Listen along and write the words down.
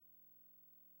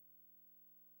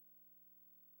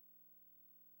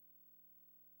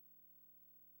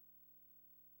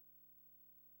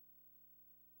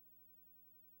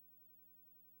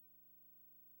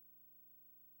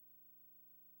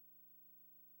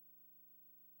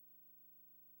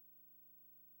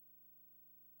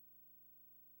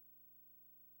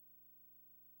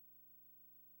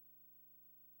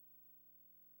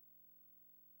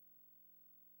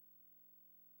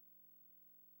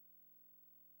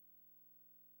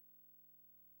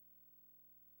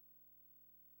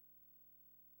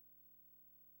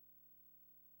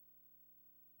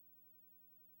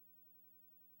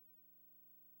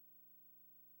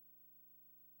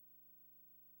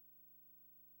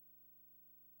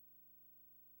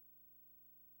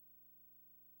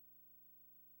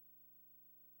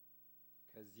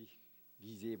ከዚህ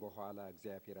ጊዜ በኋላ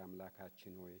እግዚአብሔር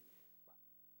አምላካችን ሆይ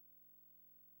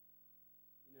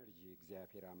ኢነርጂ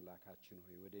እግዚአብሔር አምላካችን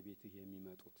ሆይ ወደ ቤትህ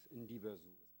የሚመጡት እንዲበዙ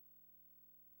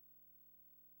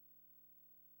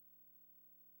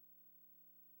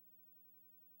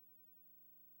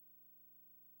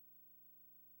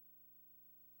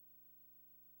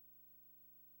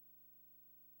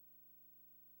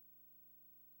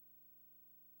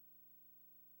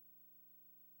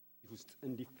ውስጥ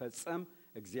እንዲፈጸም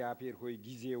እግዚአብሔር ሆይ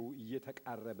ጊዜው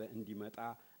እየተቃረበ እንዲመጣ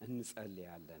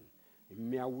እንጸልያለን።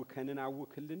 የሚያውከንን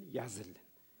አውክልን ያዝልን።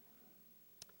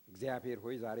 እግዚአብሔር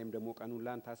ሆይ ዛሬም ደግሞ ቀኑን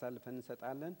ላንተ አሳልፈን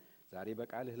እንሰጣለን። ዛሬ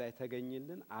በቃልህ ላይ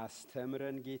ተገኝልን፣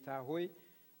 አስተምረን ጌታ ሆይ።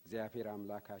 እግዚአብሔር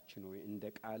አምላካችን ሆይ እንደ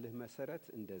ቃልህ መሰረት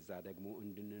እንደዛ ደግሞ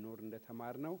እንድንኖር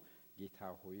እንደተማርነው ጌታ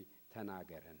ሆይ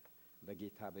ተናገረን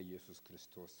በጌታ በኢየሱስ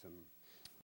ክርስቶስ ስም።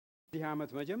 ይህ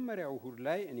ዓመት መጀመሪያው እሁድ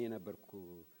ላይ እኔ ነበርኩ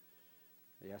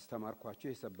ያስተማርኳችሁ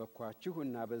የሰበኳችሁ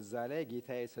እና በዛ ላይ ጌታ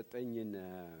የሰጠኝን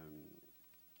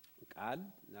ቃል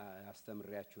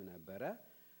ያስተምሪያችሁ ነበረ።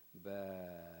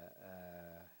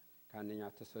 በካንደኛ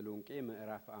ተሰሎንቄ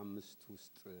ምዕራፍ 5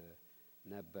 ውስጥ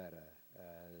ነበረ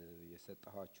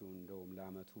የሰጣኋችሁ። እንደውም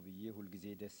ለዓመቱ ብዬ ሁሉ ጊዜ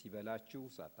ደስ ይበላችሁ፣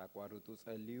 ሳታቋርጡ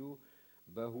ጸልዩ፣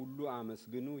 በሁሉ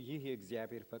አመስግኑ፣ ይህ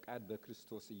የእግዚአብሔር ፈቃድ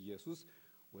በክርስቶስ ኢየሱስ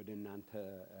ወደ እናንተ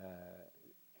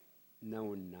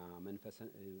ነውና መንፈስ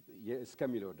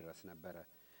እስከሚለው ድረስ ነበረ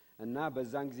እና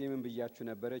በዛን ጊዜ ምን ብያችሁ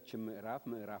ነበረች? ምዕራፍ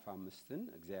 5ን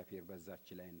እግዚአብሔር በዛች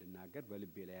ላይ እንድናገር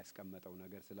በልቤ ላይ ያስቀመጠው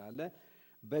ነገር ስላለ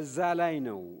በዛ ላይ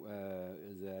ነው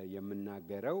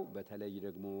የምናገረው። በተለይ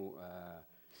ደግሞ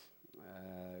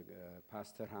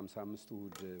ፓስተር 55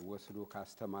 እሁድ ወስዶ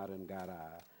ካስተማረን ጋራ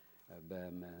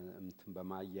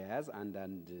በማያያዝ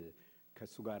አንዳንድ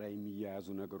ከሱ ጋራ የሚያያዙ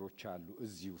ነገሮች አሉ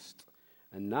እዚህ ውስጥ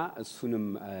እና እሱንም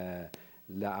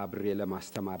ለአብሬ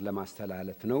ለማስተማር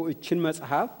ለማስተላለፍ ነው። እችን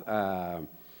መጽሐፍ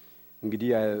እንግዲህ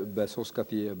በሶስት ከፍ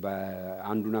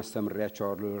በአንዱን አስተምሪያቸው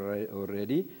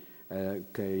ኦሬዲ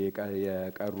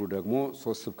የቀሩ ደግሞ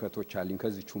 3 ስብከቶች አሉኝ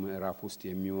ከዚህቹ ምዕራፍ ውስጥ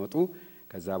የሚወጡ።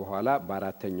 ከዛ በኋላ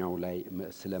በአራተኛው ላይ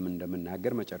ስለምን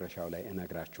እንደምናገር መጨረሻው ላይ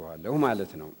እነግራችኋለሁ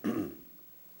ማለት ነው።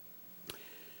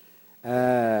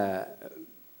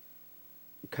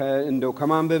 እንደው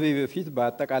ከማንበቤ በፊት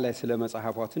በአጠቃላይ ስለ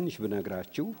መጽሐፏ ትንሽ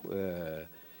ብነግራችሁ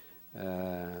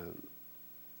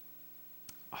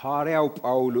ሐዋርያው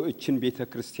ጳውሎስ እችን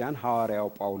ቤተክርስቲያን ሐዋርያው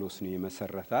ጳውሎስ ነው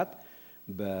የመሰረታት።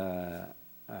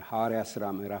 በሐዋርያ ሥራ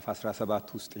ምዕራፍ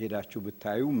 17 ውስጥ ሄዳችሁ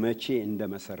ብታዩ መቼ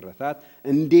እንደመሰረታት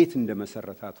እንዴት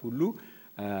እንደመሰረታት ሁሉ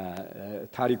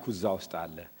ታሪኩ እዛ ውስጥ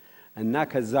አለ እና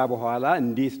ከዛ በኋላ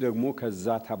እንዴት ደግሞ ከዛ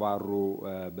ተባሮ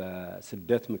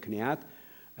በስደት ምክንያት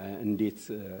እንዴት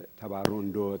ተባሮ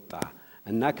እንደወጣ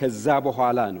እና ከዛ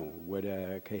በኋላ ነው ወደ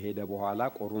ከሄደ በኋላ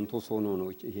ቆሮንቶስ ሆኖ ነው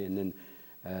ይሄንን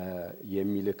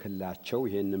የሚልክላቸው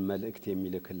ይሄንን መልእክት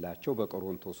የሚልክላቸው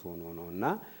በቆሮንቶስ ሆኖ ነውና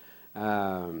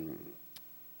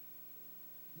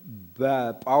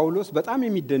በጳውሎስ በጣም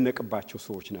የሚደነቅባቸው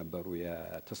ሰዎች ነበሩ።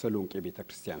 የተሰሎንቄ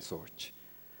ቤተክርስቲያን ሰዎች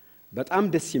በጣም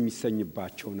ደስ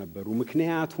የሚሰኝባቸው ነበሩ።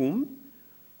 ምክንያቱም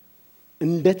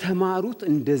እንደተማሩት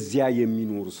እንደዚያ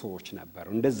የሚኖሩ ሰዎች ነበሩ።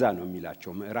 እንደዛ ነው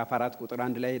የሚላቸው። ምዕራፍ 4 ቁጥር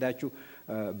 1 ላይ ሄዳችሁ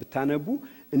ብታነቡ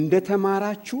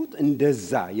እንደተማራችሁት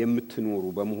እንደዛ የምትኖሩ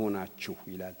በመሆናችሁ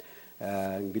ይላል።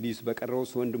 እንግዲህ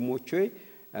በቀረውስ ወንድሞቼ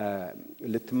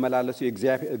ልትመላለሱ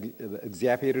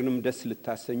እግዚአብሔርንም ደስ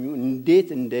ልታሰኙ እንዴት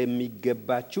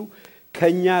እንደሚገባችሁ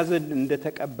ከኛ ዘንድ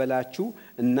እንደተቀበላችሁ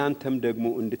እናንተም ደግሞ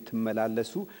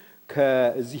እንድትመላለሱ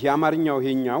ከዚህ የአማርኛው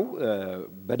ይሄኛው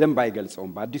በደንብ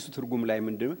አይገልጸውም። በአዲሱ ትርጉም ላይ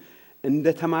ምንድነው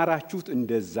እንደተማራችሁት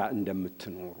እንደዛ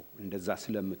እንደምትኖሩ እንደዛ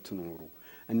ስለምትኖሩ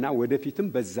እና ወደፊትም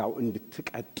በዛው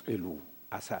እንድትቀጥሉ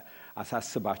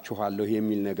አሳስባችኋለሁ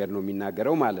የሚል ነገር ነው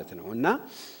የሚናገረው ማለት ነው። እና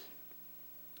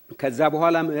ከዛ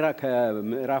በኋላ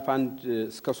ከምዕራፍ 1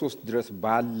 እስከ 3 ድረስ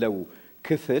ባለው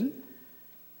ክፍል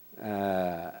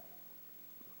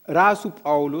ራሱ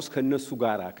ጳውሎስ ከነሱ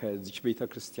ጋራ ከዚህ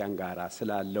ቤተክርስቲያን ጋራ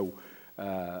ስላለው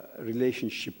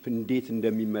ሪሌሽንሺፕ እንዴት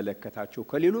እንደሚመለከታቸው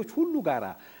ከሌሎች ሁሉ ጋራ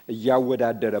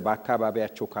እያወዳደረ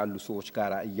በአካባቢያቸው ካሉ ሰዎች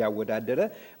ጋራ እያወዳደረ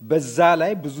በዛ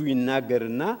ላይ ብዙ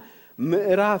ይናገርና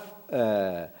ምዕራፍ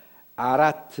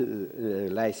 4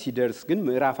 ላይ ሲደርስ ግን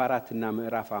ምዕራፍ 4 እና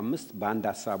ምዕራፍ 5 በአንድ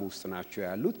ሐሳብ ውስጥ ናቸው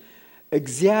ያሉት።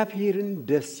 እግዚአብሔርን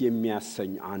ደስ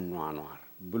የሚያሰኝ አኗኗር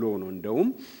ብሎ ነው እንደውም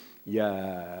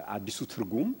የአዲሱ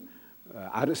ትርጉም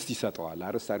አርስት ይሰጠዋል።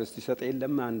 አርስት ይሰጠ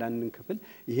የለም አንዳንድን ክፍል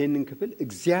ይሄንን ክፍል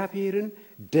እግዚአብሔርን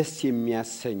ደስ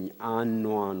የሚያሰኝ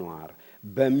አኗኗር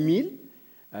በሚል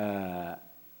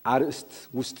አርስት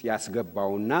ውስጥ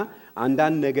ያስገባውና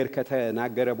አንዳንድ ነገር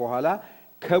ከተናገረ በኋላ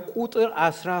ከቁጥር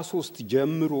 13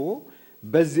 ጀምሮ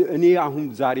በዚህ እኔ አሁን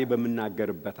ዛሬ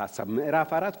በመናገርበት ሐሳብ ምዕራፍ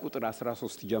 4 ቁጥር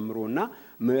 13 ጀምሮና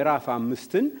ምዕራፍ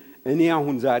 5ን እኔ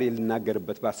አሁን ዛሬ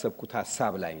ልናገርበት ባሰብኩት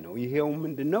ሐሳብ ላይ ነው። ይሄው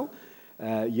ምንድነው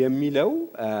የሚለው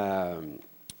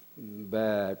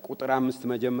በቁጥር 5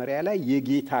 መጀመሪያ ላይ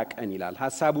የጌታ ቀን ይላል።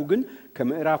 ሐሳቡ ግን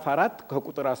ከምዕራፍ 4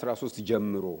 ከቁጥር 13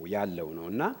 ጀምሮ ያለው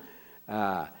ነውና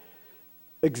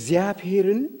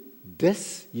እግዚአብሔርን ደስ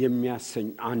የሚያሰኝ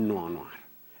አኗኗር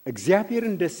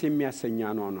እግዚአብሔርን ደስ የሚያሰኝ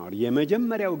አኗኗር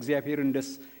የመጀመሪያው እግዚአብሔርን ደስ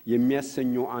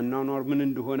የሚያሰኘው አኗኗር ምን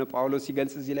እንደሆነ ጳውሎስ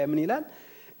ሲገልጽ እዚህ ላይ ምን ይላል?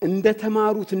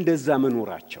 እንደተማሩት እንደዛ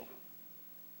መኖራቸው።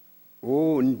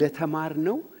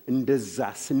 እንደተማርነው እንደዛ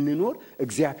ስንኖር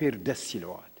እግዚአብሔር ደስ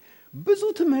ይለዋል። ብዙ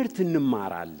ትምህርት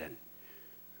እንማራለን፣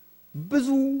 ብዙ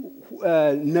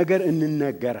ነገር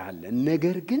እንነገራለን።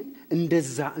 ነገር ግን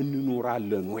እንደዛ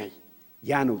እንኖራለን ወይ?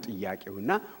 ያ ነው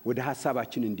ጥያቄውና ወደ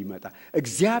ሐሳባችን እንዲመጣ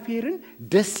እግዚአብሔርን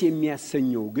ደስ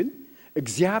የሚያሰኘው ግን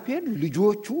እግዚአብሔር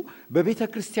ልጆቹ በቤተ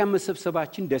ክርስቲያን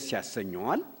መሰብሰባችን ደስ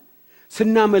ያሰኘዋል።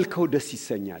 ስናመልከው ደስ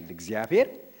ይሰኛል እግዚአብሔር።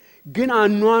 ግን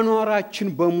አኗኗራችን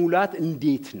በሙላት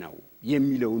እንዴት ነው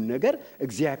የሚለውን ነገር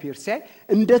እግዚአብሔር ሲያይ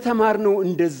እንደተማርነው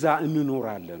እንደዛ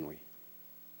እንኖራለን ወይ?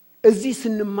 እዚህ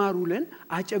ስንማሩለን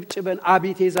አጨብጭበን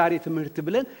አቤት የዛሬ ትምህርት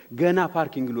ብለን ገና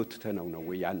ፓርኪንግ ሎት ተነው ነው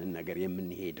ወይ ያንን ነገር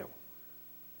የምንሄደው?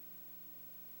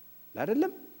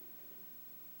 አይደለም።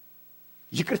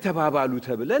 ይቅር ተባባሉ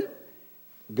ተብለን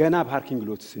ገና ፓርኪንግ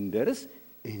ሎት ስንደርስ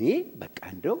እኔ በቃ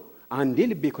እንደው አንዴ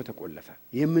ልቤ ከተቆለፈ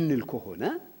የምንል ከሆነ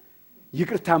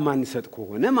ይቅርታ ማንሰጥ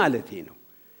ከሆነ ማለቴ ነው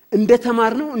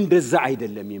እንደተማርነው እንደዛ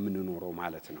አይደለም የምንኖረው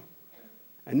ማለት ነው።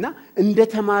 እና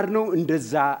እንደተማርነው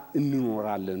እንደዛ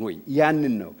እንኖራለን ወይ?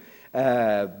 ያንን ነው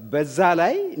በዛ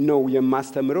ላይ ነው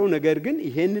የማስተምረው። ነገር ግን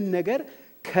ይሄንን ነገር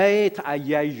ከየት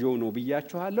አያይዤው ነው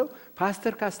ብያችኋለሁ።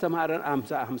 ፓስተር ካስተማረን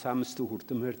 55 እሁድ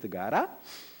ትምህርት ጋራ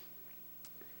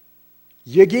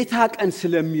የጌታ ቀን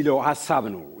ስለሚለው ሐሳብ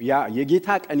ነው። ያ የጌታ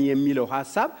ቀን የሚለው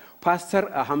ሐሳብ ፓስተር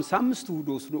 55 እሁድ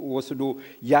ወስዶ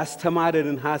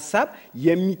ያስተማረንን ሐሳብ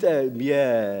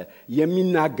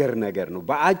የሚናገር ነገር ነው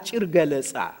በአጭር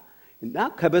ገለጻ እና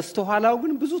ከበስተኋላው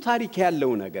ግን ብዙ ታሪክ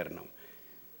ያለው ነገር ነው።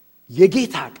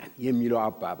 የጌታ ቀን የሚለው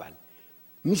አባባል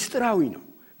ምስጢራዊ ነው።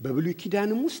 በብሉይ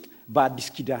ኪዳንም ውስጥ በአዲስ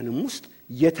ኪዳንም ውስጥ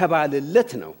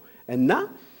የተባለለት ነው እና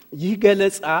ይህ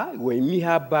ገለጻ ወይም ይህ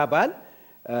አባባል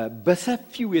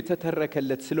በሰፊው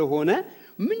የተተረከለት ስለሆነ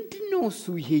ምንድነው እሱ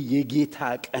ይሄ የጌታ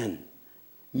ቀን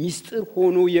ምስጢር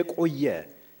ሆኖ የቆየ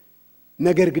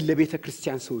ነገር ግን ለቤተ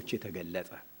ክርስቲያን ሰዎች የተገለጠ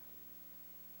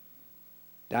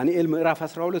ዳንኤል ምዕራፍ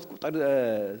 12 ቁጥር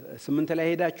 8 ላይ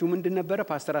ሄዳችሁ ምንድን ነበረ?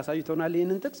 ፓስተር አሳይቶናል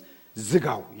ይሄንን ጥቅስ።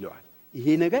 ዝጋው ይለዋል። ይሄ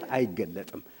ነገር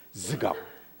አይገለጥም፣ ዝጋው።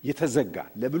 የተዘጋ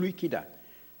ለብሉይ ኪዳን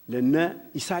ለነ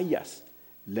ኢሳይያስ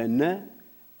ለነ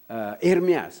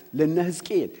ኤርሚያስ ለነ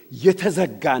ሕዝቅኤል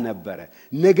የተዘጋ ነበረ።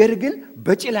 ነገር ግን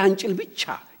በጭላንጭል ብቻ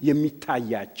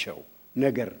የሚታያቸው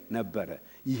ነገር ነበረ።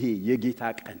 ይሄ የጌታ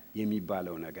ቀን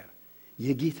የሚባለው ነገር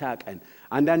የጌታ ቀን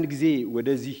አንዳንድ ጊዜ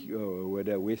ወደዚህ ወደ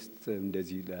ዌስት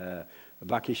እንደዚህ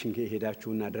ቫኬሽን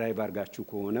ሄዳችሁና ድራይቭ አርጋችሁ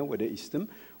ከሆነ ወደ ኢስትም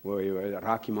ወይ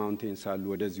ራኪ ማውንቴንስ አሉ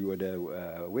ወደዚህ ወደ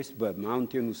ዌስት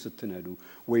በማውንቴኑ ስትነዱ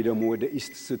ወይ ደግሞ ወደ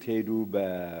ኢስት ስትሄዱ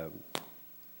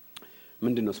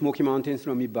ምንድነው ስሞኪ ማውንቴንስ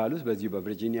ነው የሚባሉት በዚህ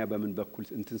በቨርጂኒያ በምን በኩል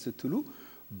እንትን ስትሉ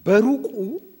በሩቁ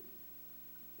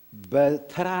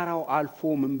በተራራው አልፎ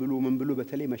ምን ብሎ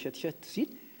በተለይ መሸትሸት ሲል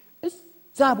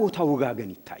እዛ ቦታ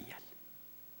ወጋገን ይታያል።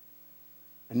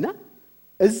 እና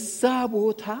እዛ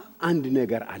ቦታ አንድ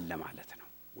ነገር አለ ማለት ነው።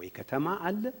 ወይ ከተማ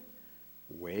አለ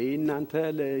ወይ እናንተ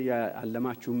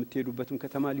ያለማችሁ የምትሄዱበትም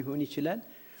ከተማ ሊሆን ይችላል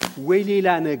ወይ ሌላ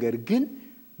ነገር ግን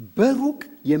በሩቅ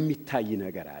የሚታይ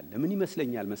ነገር አለ። ምን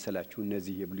ይመስለኛል መሰላችሁ?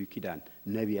 እነዚህ የብሉይ ኪዳን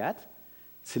ነቢያት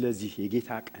ስለዚህ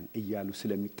የጌታ ቀን እያሉ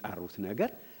ስለሚጣሩት ነገር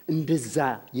እንደዛ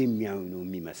የሚያዩ ነው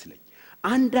የሚመስለኝ።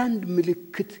 አንዳንድ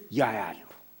ምልክት ያያሉ።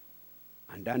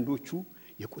 አንዳንዶቹ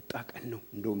የቁጣ ቀን ነው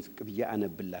እንደውም ዝቅ ብዬ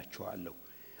አነብላችኋለሁ።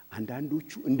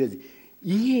 አንዳንዶቹ እንደዚህ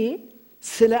ይሄ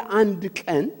ስለ አንድ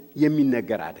ቀን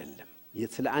የሚነገር አይደለም።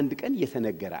 ስለ አንድ ቀን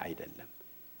የተነገረ አይደለም።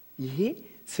 ይሄ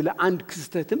ስለ አንድ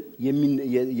ክስተትም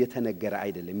የተነገረ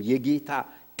አይደለም። የጌታ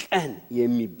ቀን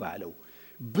የሚባለው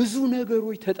ብዙ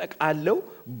ነገሮች ተጠቃለው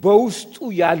በውስጡ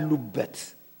ያሉበት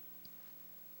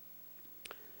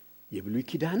የብሉይ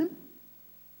ኪዳንም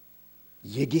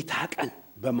የጌታ ቀን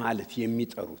በማለት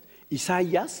የሚጠሩት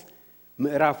ኢሳይያስ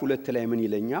ምዕራፍ 2 ላይ ምን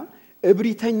ይለኛል?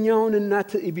 እብሪተኛውንና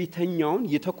ትዕቢተኛውን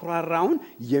የተኩራራውን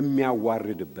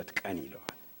የሚያዋርድበት ቀን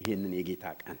ይለዋል። ይሄንን የጌታ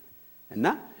ቀን እና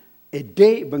a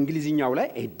day በእንግሊዝኛው ላይ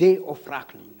a day of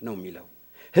reckoning ነው የሚለው።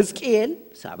 ሕዝቅኤል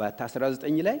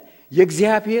 7:19 ላይ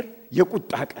የእግዚአብሔር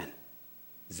የቁጣ ቀን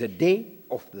the day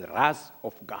of the wrath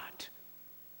of God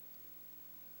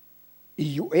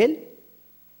ኢዩኤል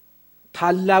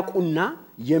ታላቁና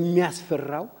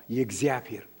የሚያስፈራው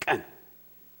የእግዚአብሔር ቀን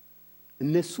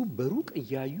እነሱ በሩቅ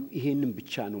እያዩ ይሄንን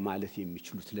ብቻ ነው ማለት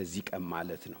የሚችሉት ለዚህ ቀን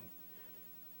ማለት ነው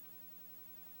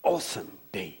awesome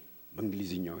day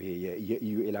በእንግሊዝኛው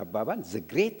የኢዩኤል አባባል the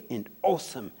great and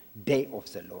awesome day of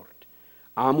the Lord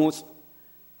አሞጽ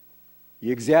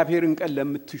የእግዚአብሔርን ቀን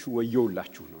ለምትሹ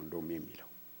ወየውላችሁ ነው እንደውም የሚለው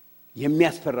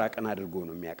የሚያስፈራ ቀን አድርጎ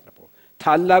ነው የሚያቀርበው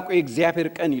ታላቁ የእግዚአብሔር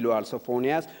ቀን ይለዋል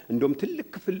ሶፎንያስ እንደውም ትልቅ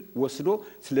ክፍል ወስዶ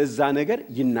ስለዛ ነገር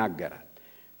ይናገራል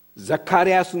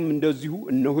ዘካርያስም እንደዚሁ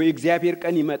እነሆ የእግዚአብሔር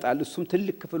ቀን ይመጣል እሱም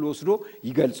ትልቅ ክፍል ወስዶ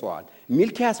ይገልጸዋል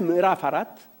ሚልኪያስ ምዕራፍ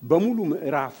 4 በሙሉ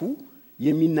ምዕራፉ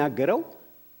የሚናገረው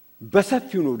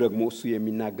በሰፊው ነው ደግሞ እሱ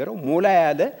የሚናገረው ሞላ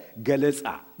ያለ ገለጻ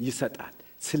ይሰጣል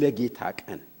ስለ ጌታ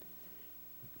ቀን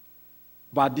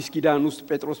በአዲስ ኪዳን ውስጥ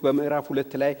ጴጥሮስ በምዕራፍ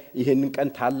 2 ላይ ይሄንን ቀን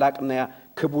ታላቅና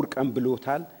ክቡር ቀን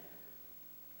ብሎታል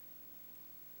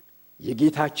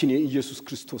የጌታችን የኢየሱስ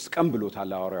ክርስቶስ ቀን ብሎታል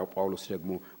ሐዋርያው ጳውሎስ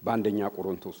ደግሞ በአንደኛ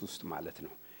ቆሮንቶስ ውስጥ ማለት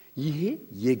ነው ይሄ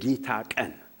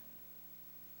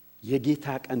የጌታ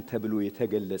ቀን ተብሎ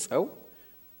የተገለጸው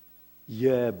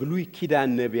የብሉይ ኪዳን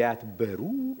ነቢያት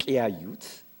በሩቅ ያዩት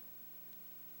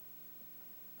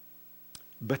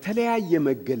በተለያየ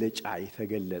መገለጫ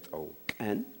የተገለጠው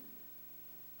ቀን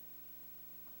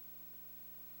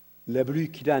ለብሉይ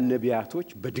ኪዳን ነቢያቶች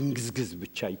በድንግዝግዝ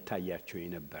ብቻ ይታያቸው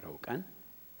የነበረው ቀን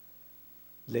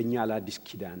ለኛ ለአዲስ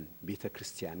ኪዳን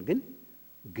ቤተክርስቲያን ግን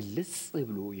ግልጽ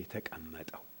ብሎ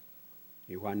የተቀመጠው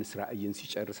ዮሐንስ ራእይን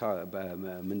ሲጨርሳ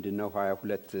ምንድነው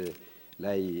 22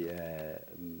 ላይ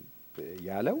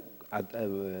ያለው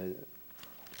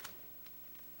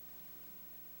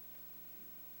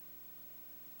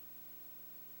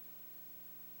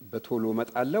በቶሎ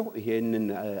መጣለው ይሄንን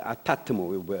አታትመው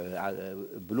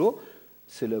ብሎ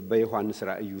ስለ በዮሐንስ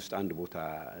ራእይ ውስጥ አንድ ቦታ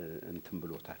እንትን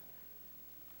ብሎታል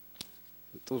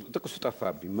ጥቅሱ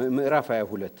ጠፋብኝ ምዕራፍ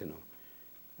 22 ነው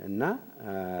እና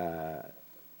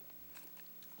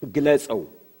ግለጸው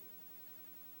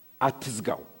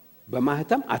አትዝጋው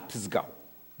በማህተም አትዝጋው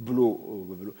ብሎ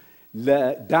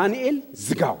ለዳንኤል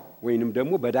ዝጋው ወይንም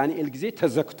ደግሞ በዳንኤል ጊዜ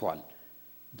ተዘክቷል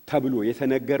ተብሎ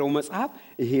የተነገረው መጽሐፍ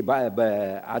ይሄ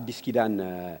በአዲስ ኪዳን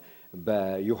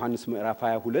በዮሐንስ ምዕራፍ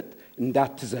 22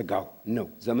 እንዳትዘጋው ነው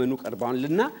ዘመኑ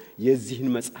ቀርቧልና የዚህን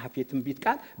መጽሐፍ የትንቢት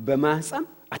ቃል በማህፀም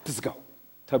አትዝጋው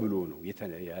ተብሎ ነው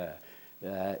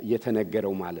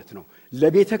የተነገረው ማለት ነው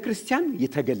ለቤተ ክርስቲያን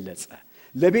የተገለጸ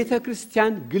ለቤተ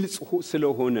ክርስቲያን ግልጽ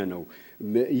ስለሆነ ነው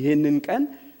ይሄንን ቀን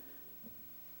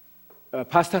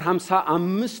ፓስተር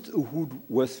 55 እሁድ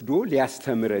ወስዶ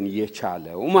ሊያስተምረን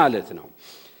የቻለው ማለት ነው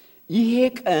ይሄ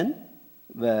ቀን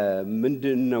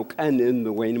ምንድነው ቀን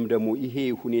ወይንም ደግሞ ይሄ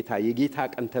ሁኔታ የጌታ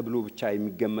ቀን ተብሎ ብቻ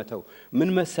የሚገመተው ምን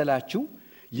መሰላችሁ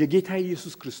የጌታ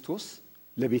ኢየሱስ ክርስቶስ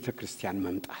ለቤተ ክርስቲያን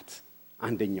መምጣት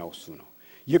አንደኛው እሱ ነው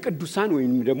የቅዱሳን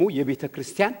ወይንም ደግሞ የቤተ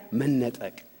ክርስቲያን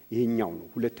መነጠቅ ይሄኛው ነው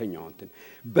ሁለተኛው እንትን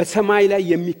በሰማይ ላይ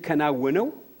የሚከናወነው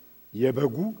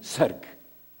የበጉ ሰርግ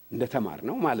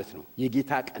እንደተማርነው ማለት ነው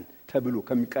የጌታ ቀን ተብሎ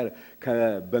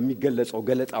በሚገለጸው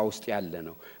ገለጣ ውስጥ ያለ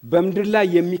ነው በመድር ላይ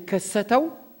የሚከሰተው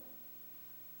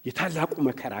የታላቁ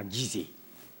መከራ ጊዜ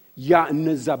ያ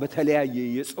እነዛ በተለያየ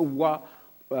የጽዋ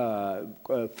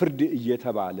ፍርድ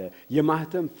እየተባለ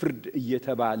የማህተም ፍርድ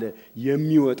እየተባለ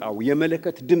የሚወጣው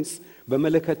የመለከት ድምጽ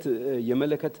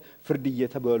የመለከት ፍርድ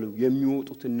እየተባሉ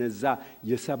የሚወጡት እነዛ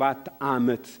የ7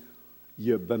 ዓመት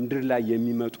በመድር ላይ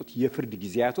የሚመጡት የፍርድ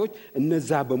ጊዜያቶች እነዛ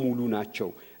በሙሉ ናቸው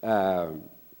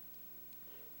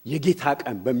የጌታ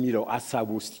ቀን በሚለው ሐሳብ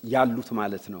ውስጥ ያሉት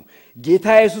ማለት ነው ጌታ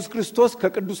ኢየሱስ ክርስቶስ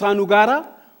ከቅዱሳኑ ጋራ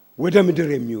ወደ ምድር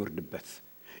የሚወርድበት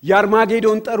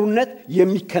የአርማጌዶን ጦርነት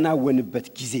የሚከናወንበት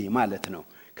ጊዜ ማለት ነው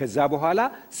ከዛ በኋላ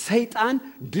ሰይጣን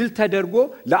ድል ተደርጎ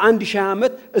ለ1000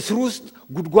 ዓመት እስር ውስጥ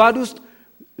ጉድጓድ ውስጥ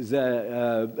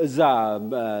እዛ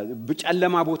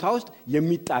በጨለማ ቦታ ውስጥ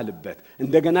የሚጣልበት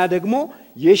እንደገና ደግሞ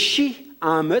የ1000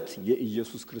 ዓመት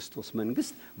የኢየሱስ ክርስቶስ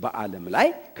መንግስት በዓለም ላይ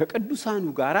ከቅዱሳኑ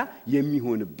ጋራ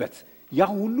የሚሆንበት ያ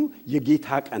ሁሉ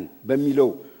የጌታ ቀን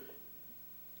በሚለው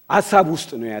ሐሳብ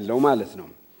ውስጥ ነው ያለው ማለት ነው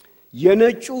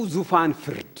የነጩ ዙፋን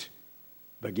ፍርድ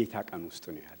በጌታ ቀን ውስጥ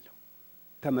ነው ያለው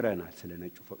ተምረናል ስለ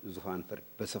ነጩ ዙፋን ፍርድ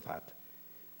በስፋት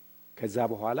ከዛ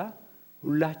በኋላ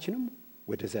ሁላችንም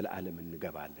ወደ ዘላለም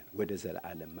እንገባለን ወደ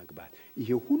ዘላለም መግባት ይሄ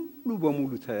ሁሉ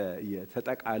በሙሉ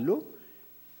ተጠቃሎ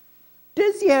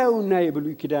ደዚያውና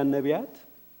የብሉይ ኪዳን ነቢያት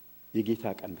የጌታ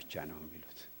ቀን ብቻ ነው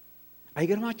የሚሉት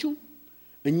አይገርማችሁም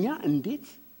እኛ እንዴት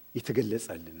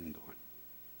የተገለጸልን እንደሆነ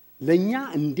ለኛ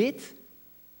እንዴት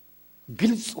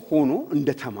ግልጽ ሆኖ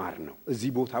እንደተማር ነው እዚህ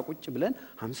ቦታ ቁጭ ብለን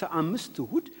 55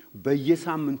 እሁድ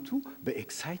በየሳምንቱ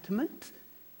በኤክሳይትመንት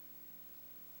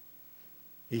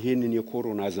ይሄንን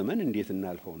የኮሮና ዘመን እንዴት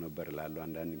እናልፈው ነበር ላሉ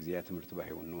አንዳንድ ጊዜ ትምህርት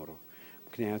ባይሆን ኖሮ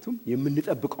ምክንያቱም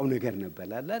የምንጠብቀው ነገር ነበር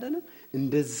አይደለም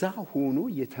እንደዛ ሆኖ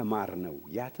የተማርነው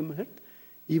ያ ትምህርት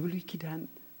የብሉይ ኪዳን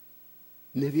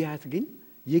ነቢያት ግን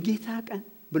የጌታ ቀን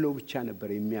ብለው ብቻ ነበር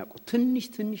የሚያውቁት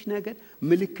ትንሽ ነገር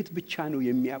ምልክት ብቻ ነው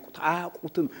የሚያውቁት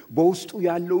አያውቁትም በውስጡ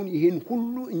ያለውን ይሄን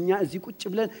ሁሉ እኛ እዚህ ቁጭ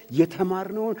ብለን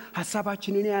የተማርነውን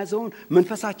ሐሳባችንን የያዘውን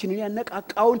መንፈሳችንን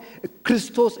ያነቃቃውን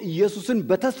ክርስቶስ ኢየሱስን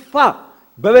በተስፋ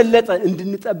በበለጠ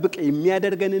እንድንጠብቅ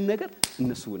የሚያደርገንን ነገር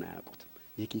እነሱን አያውቁትም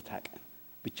የጌታ ቀን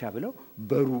ብቻ ብለው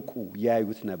በሩቁ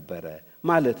ያዩት ነበር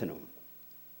ማለት ነው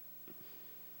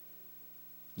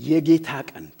የጌታ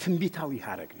ቀን ትንቢታዊ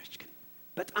ሐረግ ነች ግን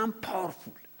በጣም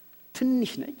ፓወርፉል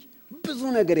ትንሽ ነች ብዙ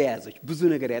ነገር ያዘች ብዙ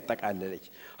ነገር ያጠቃለለች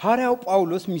ሐዋርያው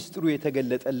ጳውሎስ ሚስጥሩ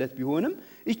የተገለጠለት ቢሆንም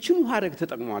እቺኑ ሐረግ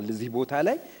ተጠቅሟል እዚህ ቦታ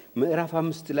ላይ ምዕራፍ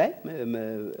 5 ላይ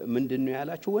ምንድነው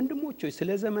ያላችሁ ወንድሞች ሆይ ስለ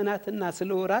ዘመናትና ስለ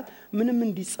ወራት ምንም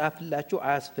እንዲጻፍላችሁ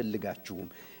አያስፈልጋችሁም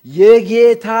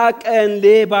የጌታ ቀን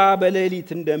ሌባ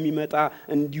በሌሊት እንደሚመጣ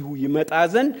እንዲሁ ይመጣ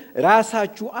ዘንድ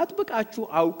ራሳችሁ አጥብቃችሁ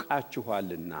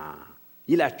አውቃችኋልና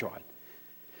ይላቸዋል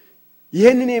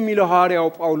ይሄንን የሚለው ሐዋርያው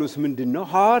ጳውሎስ ምንድነው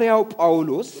ሐዋርያው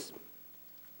ጳውሎስ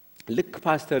ልክ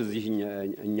ፓስተር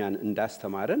እኛን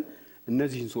እንዳስተማረን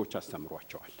እነዚህን ሰዎች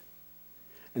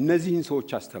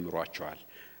አስተምሯቸዋል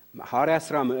ሐዋርያ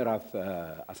ሥራ ምዕራፍ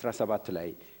 17 ላይ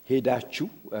ሄዳችሁ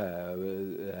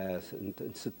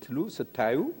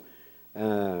ስታዩ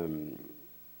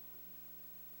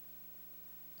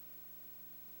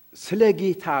ስለ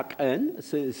ጌታ ቀን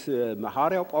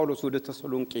ሐዋርያው ጳውሎስ ወደ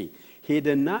ተሰሎንቄ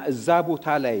ሄደና እዛ ቦታ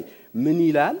ላይ ምን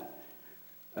ይላል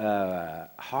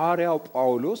ሐዋርያው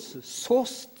ጳውሎስ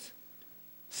 3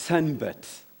 ሰንበት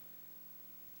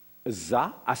እዛ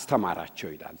አስተማራቸው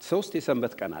ይላል 3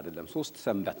 የሰንበት ቀን አይደለም 3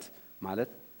 ሰንበት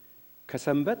ማለት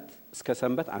ከሰንበት እስከ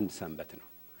ሰንበት አንድ ሰንበት ነው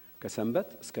ከሰንበት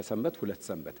እስከ ሰንበት 2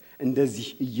 ሰንበት እንደዚህ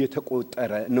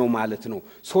እየተቆጠረ ነው ማለት ነው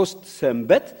 3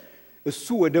 ሰንበት እሱ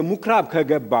ወደ ምኩራብ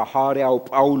ከገባ ሐዋርያው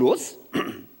ጳውሎስ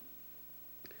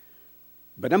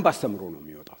በደንብ አስተምሮ ነው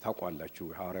የሚወጣው ታውቃላችሁ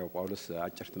ሐዋርያው ጳውሎስ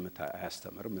አጭር ትምህርት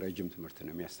አያስተምርም ረጅም ትምህርት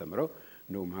ነው የሚያስተምረው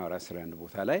ነው ሐዋርያ ሥራ አንድ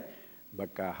ቦታ ላይ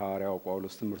በቃ ሐዋርያው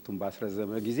ጳውሎስ ትምህርቱን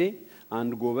ባስረዘመ ጊዜ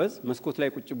አንድ ጎበዝ መስኮት ላይ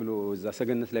ቁጭ ብሎ እዛ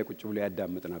ሰገነት ላይ ቁጭ ብሎ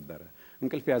ያዳምጥ ነበር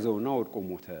እንቅልፍ ያዘውና ወድቆ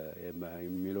ሞተ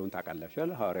የሚለውን ታውቃላችሁ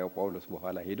ሐዋርያው ጳውሎስ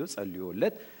በኋላ ሄዶ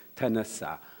ጸልዮለት ተነሳ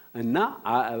እና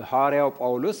ሐዋርያው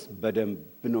ጳውሎስ በደንብ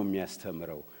ነው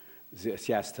የሚያስተምረው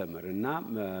ሲያስተምርና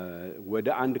ወደ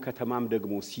አንድ ከተማም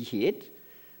ደግሞ ሲሄድ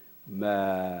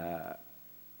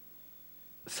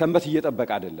ሰንበት እየጠበቀ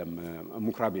አይደለም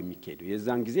ምኩራብ የሚካሄደው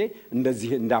የዛን ጊዜ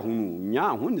እንደዚህ እንዳሁኑ እኛ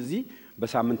አሁን እዚህ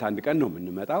በሳምንት አንድ ቀን ነው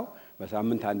የምንመጣው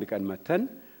በሳምንት አንድ ቀን መተን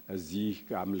እዚህ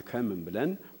አምልከን ምን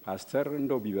ብለን ፓስተር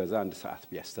እንደው ቢበዛ አንድ ሰዓት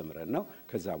ቢያስተምረን ነው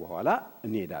ከዛ በኋላ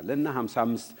እንሄዳለንና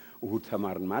 55 እሁድ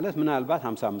ተማርን ማለት ምናልባት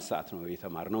 55 ሰዓት ነው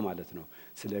የተማርነው ማለት ነው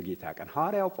ስለ ጌታ ቀን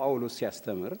ሐዋርያው ጳውሎስ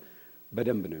ሲያስተምር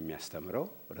በደንብ ነው የሚያስተምረው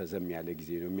ረዘም ያለ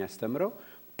ጊዜ ነው የሚያስተምረው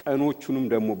ቀኖቹንም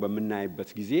ደግሞ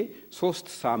በመናይበት ጊዜ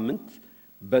 3 ሳምንት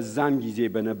በዛን ጊዜ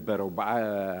በነበረው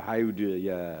በአይሁድ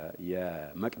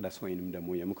የመቅደስ ወይንም ደግሞ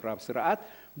የምኩራብ ሥርዓት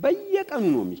በየቀኑ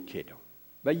ነው የሚካሄደው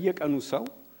በየቀኑ ሰው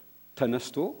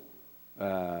ተነስቶ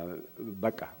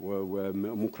በቃ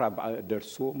ምኩራብ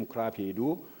ደርሶ ምኩራብ ሄዶ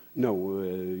ነው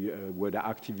ወደ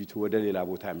አክቲቪቲ ወደ ሌላ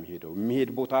ቦታ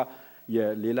የሚሄድ ቦታ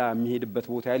የሌላ የሚሄድበት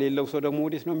ቦታ የሌለው ሰው ደግሞ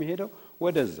ወዴት ነው የሚሄደው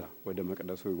ወደዛ ወደ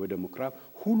መቅደስ ወይ ወደ ምኩራብ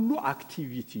ሁሉ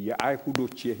አክቲቪቲ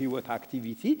የአይሁዶች የህይወት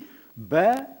አክቲቪቲ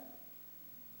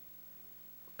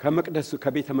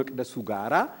ከቤተ መቅደሱ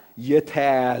ጋራ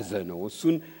የተያያዘ ነው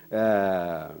እሱን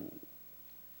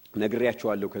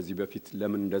ነግሬያቸዋለሁ ከዚህ በፊት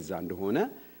ለምን እንደዛ እንደሆነ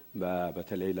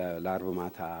በተለይ ለአርብ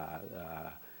ማታ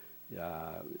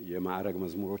የማዕረግ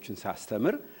መዝሙሮችን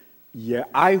ሳስተምር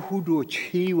የአይሁዶች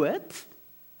ህይወት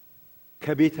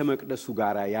ከቤተ መቅደሱ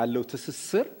ጋራ ያለው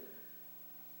ትስስር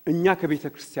እኛ ከቤተ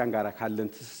ክርስቲያን ጋራ ካለን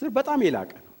ትስስር በጣም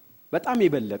የላቀ ነው በጣም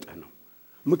የበለጠ ነው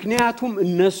ምክንያቱም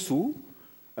እነሱ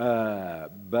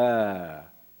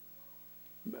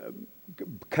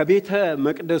ከቤተ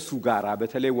መቅደሱ ጋራ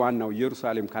በተለይ ዋናው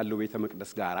ኢየሩሳሌም ካለው ቤተ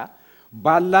መቅደስ ጋራ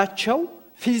ባላቸው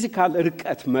ፊዚካል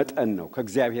ርቀት መጠን ነው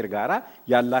ከእግዚአብሔር ጋራ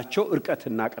ያላቸው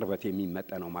ርቀትና ቅርበት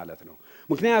የሚመጣው ማለት ነው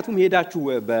ምክንያቱም ሄዳችሁ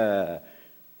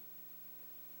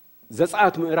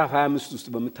ዘጸአት ምዕራፍ 25 ውስጥ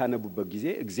በመታነቡበት ጊዜ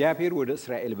እግዚአብሔር ወደ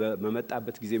እስራኤል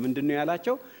በመጣበት ጊዜ ምንድነው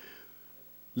ያላቸው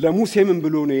ለሙሴ ምን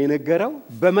ብሎ ነው የነገረው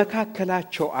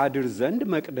በመካከላቸው አድር ዘንድ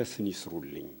መቅደስን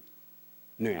ይስሩልኝ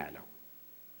ነው ያለው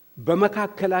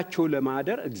በመካከላቸው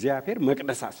ለማደር እግዚአብሔር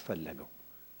መቅደስ አስፈለገው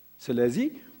ስለዚህ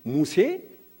ሙሴ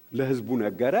ለሕዝቡ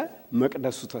ነገረ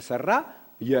መቅደሱ ተሰራ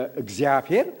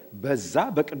የእግዚአብሔር በዛ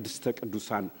በቅድስተ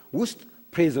ቅዱሳን ውስጥ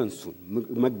ፕሬዘንሱን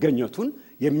መገኘቱን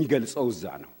የሚገልጸው እዛ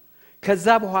ነው። ከዛ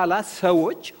በኋላ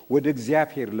ሰዎች ወደ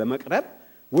እግዚአብሔር ለመቅረብ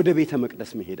ወደ ቤተ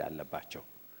መቅደስ መሄድ አለባቸው።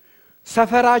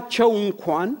 ሰፈራቸው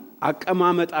እንኳን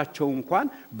አቀማመጣቸው እንኳን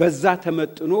በዛ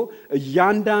ተመጥኖ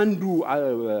እያንዳንዱ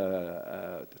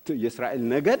የእስራኤል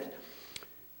ነገድ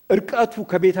እርቀቱ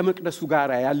ከቤተ መቅደሱ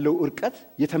ጋር ያለው እርቀት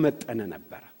የተመጠነ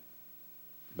ነበር።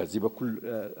 በዚህ በኩል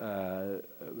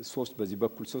 3 በዚህ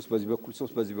በኩል 3 በዚህ በኩል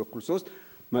 3 በዚህ በኩል 3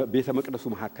 ቤተ መቅደሱ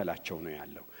መሐከላቸው ነው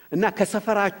ያለው እና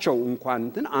ከሰፈራቸው እንኳን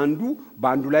አንዱ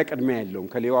በአንዱ ላይ ቅድሚያ የለውም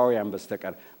ከሌዋውያን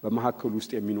በስተቀር በመሐከሉ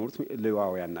ውስጥ የሚኖሩት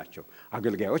ሌዋውያን ናቸው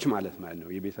አገልጋዮች ማለት ነው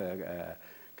የቤተ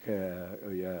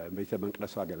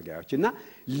መቅደሱ አገልጋዮች እና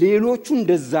ሌሎቹ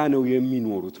እንደዛ ነው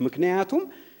የሚኖሩት ምክንያቱም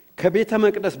ከቤተ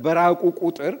መቅደስ በራቁ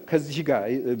ቁጥር ከዚህ ጋር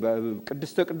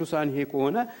ቅድስተ ቅዱሳን ይሄ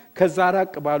ከሆነ ከዛ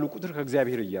ራቅ ባሉ ቁጥር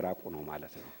ከእግዚአብሔር እየራቁ ነው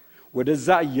ማለት ነው ወደዛ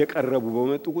እየቀረቡ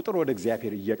በመጡ ቁጥር ወደ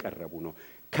እግዚአብሔር እየቀረቡ ነው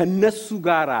ከነሱ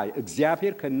ጋራ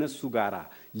እግዚአብሔር ከነሱ ጋራ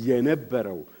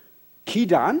የነበረው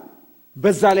ኪዳን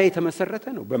በዛ ላይ የተመሰረተ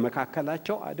ነው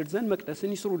በመካከላቸው አድር ዘንድ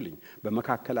መቅደስን ይስሩልኝ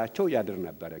በመካከላቸው ያድር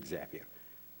ነበር እግዚአብሔር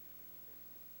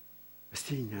እስቲ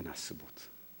እኛን አስቡት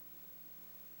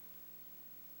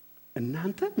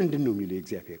እናንተ ምንድነው የሚለው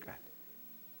የእግዚአብሔር ቃል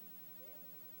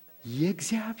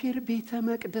የእግዚአብሔር ቤተ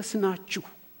መቅደስ ናችሁ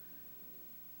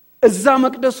እዛ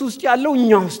መቅደስ ውስጥ ያለው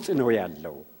እኛ ውስጥ ነው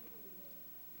ያለው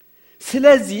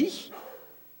ስለዚህ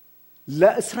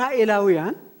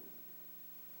ለእስራኤላውያን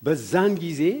በዛን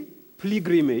ጊዜ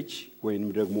ፒልግሪሜጅ ወይንም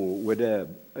ደግሞ ወደ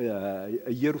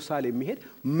ኢየሩሳሌም መሄድ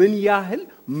ምን ያህል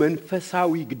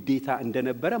መንፈሳዊ ግዴታ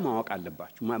እንደነበረ ማወቅ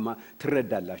አለባችሁ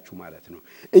ትረዳላችሁ ማለት ነው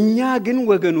እኛ ግን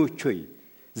ወገኖች ሆይ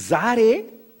ዛሬ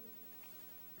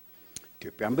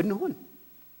ኢትዮጵያን ብንሆን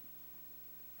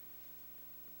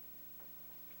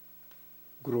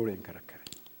ጉሮሬን ከረከረ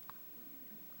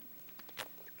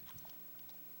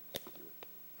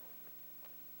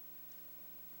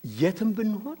የትም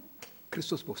ብንሆን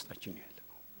ክርስቶስ በውስጣችን ነው ያለው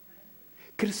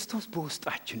ክርስቶስ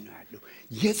በውስጣችን ነው ያለው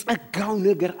የጸጋው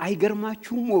ነገር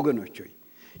አይገርማችሁም ወገኖች ሆይ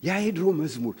ያ የድሮ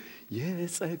መዝሙር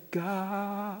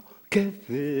የጸጋው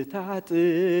ከፍታ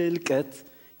ጥልቀት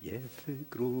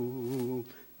የፍቅሩ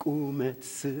ቁመት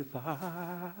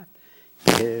ስፋት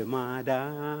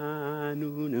የማዳኑንም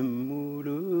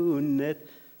ሙሉነት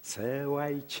ሰው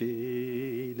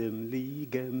አይችልም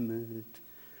ሊገምት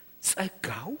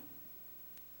ጸጋው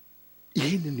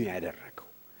ይህንን ነው ያደረገው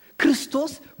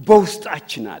ክርስቶስ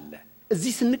በውስጣችን አለ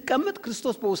እዚህ ስንቀመጥ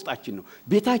ክርስቶስ በውስጣችን ነው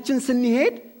ቤታችን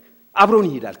ስንሄድ አብሮን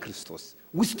ይሄዳል ክርስቶስ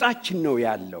ውስጣችን ነው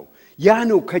ያለው ያ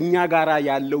ነው ከኛ ጋራ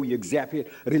ያለው የእግዚአብሔር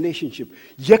ሪሌሽንሺፕ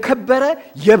የከበረ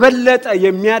የበለጠ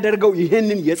የሚያደርገው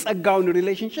ይሄንን የጸጋውን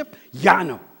ሪሌሽንሺፕ ያ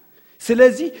ነው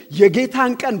ስለዚህ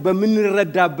የጌታን ቀን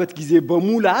በመንረዳበት ጊዜ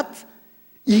በሙላት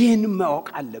ይሄን ማወቅ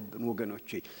አለብን ወገኖቼ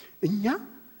እኛ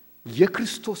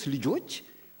የክርስቶስ ልጆች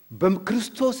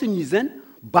በክርስቶስን ይዘን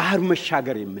ባህር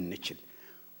መሻገር የምንችል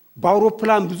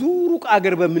በአውሮፕላን ብዙ ሩቅ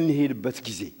አገር በመንሄድበት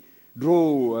ጊዜ ድሮ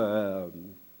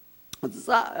እዛ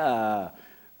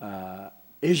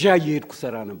ኤዥያ የሄድኩ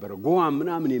ሰራ ነበር ጎዋ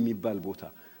ምናምን የሚባል ቦታ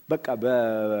በቃ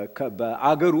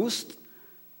በአገር ውስጥ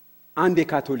አንድ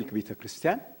የካቶሊክ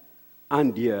ቤተክርስቲያን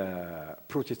አንድ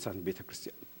የፕሮቴስታንት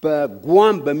ቤተክርስቲያን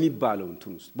በጓም በሚባለው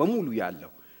እንትን ውስጥ በሙሉ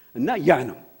ያለው እና ያ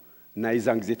ነው እና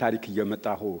የዛን ጊዜ ታሪክ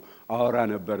እየመጣሁ አወራ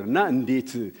ነበርና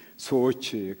እንዴት ሰዎች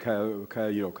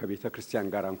ከቤተክርስቲያን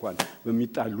ጋር እንኳን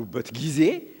በሚጣሉበት ጊዜ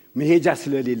መሄጃ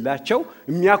ስለሌላቸው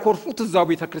የሚያኮርፉት እዛው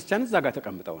ቤተክርስቲያን እዛ ጋር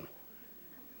ተቀምጠው ነው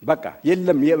በቃ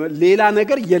የለም ሌላ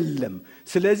ነገር የለም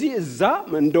ስለዚህ እዛ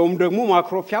እንደውም ደግሞ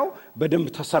ማክሮፊያው በደንብ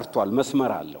ተሰርቷል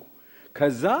መስመር አለው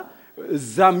ከዛ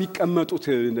እዛ የሚቀመጡት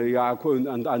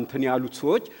አንተን ያሉት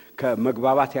ሰዎች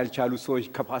ከመግባባት ያልቻሉ ሰዎች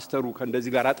ከፓስተሩ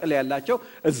ከእንደዚህ ጋር አጥለ ያላቸው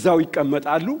እዛው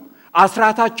ይቀመጣሉ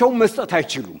አስራታቸው መስጠት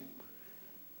አይችሉም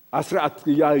አስራት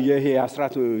ይሄ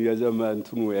አስራት የዘመንቱ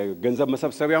ገንዘብ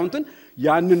መሰብሰቢያው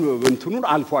ያንን እንትኑን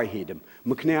አልፎ አይሄድም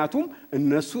ምክንያቱም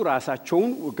እነሱ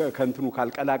ራሳቸውን ከእንትኑ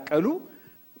ካልቀላቀሉ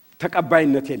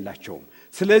ተቀባይነት የላቸውም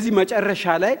ስለዚህ መጨረሻ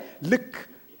ላይ ልክ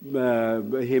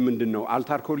ይሄ ምንድነው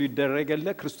አልታር ኮል ይደረገለ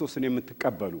ክርስቶስን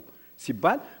የምትቀበሉ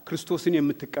ሲባል ክርስቶስን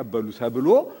የምትቀበሉ ተብሎ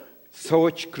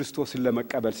ሰዎች ክርስቶስን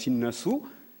ለመቀበል ሲነሱ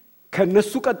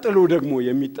ከነሱ ቀጥሎ ደግሞ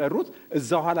የሚጠሩት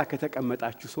እዛው ኋላ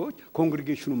ከተቀመጣችሁ ሰዎች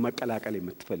ኮንግሪጌሽኑን መቀላቀል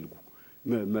የምትፈልጉ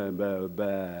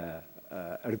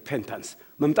በሪፔንታንስ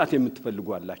መምጣት የምትፈልጉ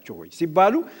አላችሁ ሆይ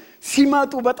ሲባሉ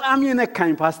ሲማጡ በጣም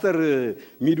የነካኝ ፓስተር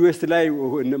ሚድዌስት ላይ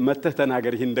መተህ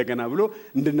ተናገር ይሄ እንደገና ብሎ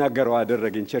እንድናገረው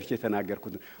አደረገኝ ቸርች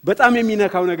የተናገርኩት በጣም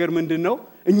የሚነካው ነገር ምንድነው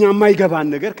እኛ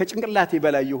የማይገባን ነገር ከጭንቅላቴ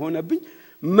በላይ የሆነብኝ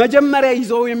መጀመሪያ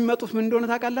ይዘው የሚመጡት ምን እንደሆነ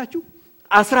ታውቃላችሁ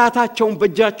አስራታቸውን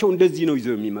በእጃቸው እንደዚህ ነው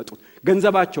ይዘው የሚመጡት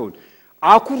ገንዘባቸውን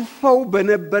አኩርፈው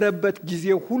በነበረበት ጊዜ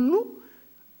ሁሉ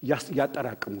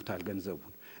ያጠራቅሙታል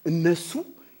ገንዘቡን። እነሱ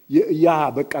ያ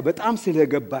በቃ በጣም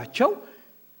ስለገባቸው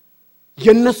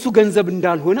የነሱ ገንዘብ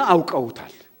እንዳልሆነ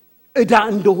አውቀውታል፣ እዳ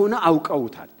እንደሆነ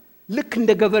አውቀውታል። ልክ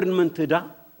እንደ ገቨርንመንት እዳ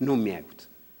ነው የሚያዩት።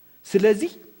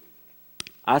 ስለዚህ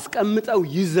አስቀምጠው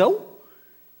ይዘው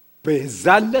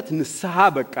በዛለት ንስሐ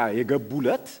በቃ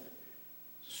የገቡለት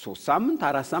 3 ሳምንት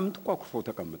 4 ሳምንት አኩርፈው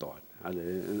ተቀምጠዋል።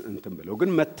 እንትን ብለው ግን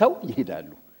መተው ይሄዳሉ።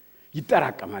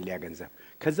 ይጠራቀማል ያ ገንዘብ።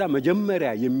 ከዛ መጀመሪያ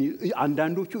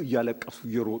አንዳንዶቹ እያለቀሱ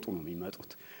እየሮጡ ነው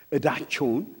የሚመጡት።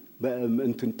 እዳቸውን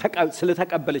እንትን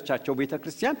ስለተቀበለቻቸው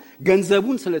ቤተክርስቲያን፣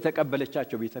 ገንዘቡን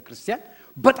ስለተቀበለቻቸው ቤተክርስቲያን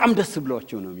በጣም ደስ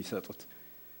ብሏቸው ነው የሚሰጡት።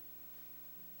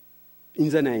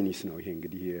 ኢንዘናይኒስ ነው ይሄ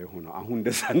እንግዲህ ሆነው። አሁን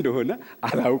እንደዛ እንደሆነ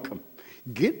አላውቅም፣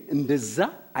 ግን እንደዛ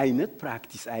አይነት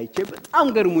ፕራክቲስ አይቼ በጣም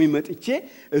ገርሞኝ መጥቼ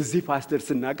እዚህ ፓስተር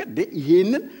ስናገር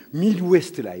ይሄንን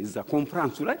ሚድዌስት ላይ እዛ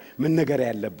ኮንፈረንሱ ላይ መነገር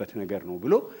ያለበት ነገር ነው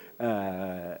ብሎ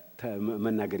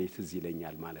መናገር ትዝ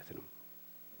ይለኛል ማለት ነው።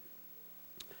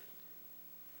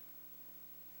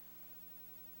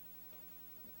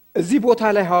 እዚህ ቦታ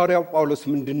ላይ ሐዋርያው ጳውሎስ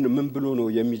ምን ብሎ ነው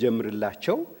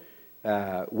የሚጀምርላቸው?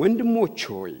 ወንድሞች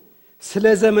ሆይ ስለ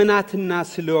ዘመናትና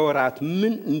ስለ ወራት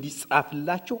ምን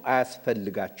እንዲጻፍላችሁ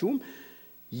አያስፈልጋችሁም።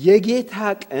 የጌታ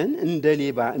ቀን እንደ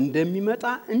ሌባ እንደሚመጣ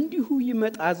እንዲሁ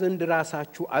ይመጣ ዘንድ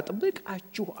ራሳችሁ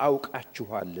አጥብቃችሁ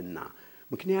አውቃችኋልና።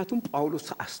 ምክንያቱም ጳውሎስ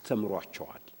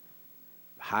አስተምሯቸዋል።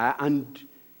 21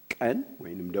 ቀን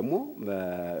ወይንም ደግሞ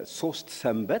 3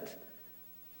 ሰንበት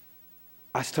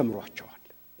አስተምሯቸዋል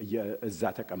እዛ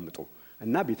ተቀምጦ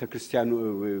እና ቤተክርስቲያኑ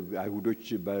አይሁዶች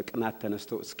በቅናት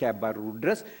ተነስተው እስኪያባርሩ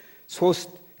ድረስ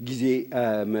 3 ጊዜ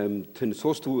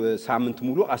 3 ሳምንት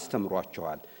ሙሉ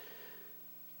አስተምሯቸዋል።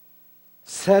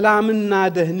 ሰላምና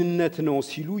ደህንነት ነው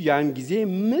ሲሉ ያን ጊዜ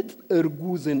ምጥ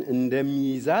እርጉዝን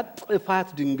እንደሚይዛት ጥፋት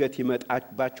ድንገት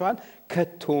ይመጣባቸዋል፣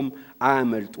 ከቶም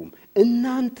አያመልጡም።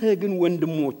 እናንተ ግን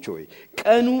ወንድሞች ሆይ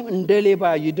ቀኑ እንደ ሌባ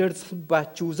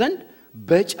ይደርስባችሁ ዘንድ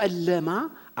በጨለማ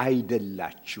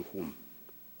አይደላችሁም።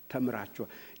 ተምራችሁ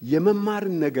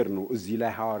የመማርን ነገር ነው እዚህ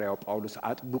ላይ ሐዋርያው ጳውሎስ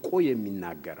አጥብቆ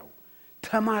የሚናገረው።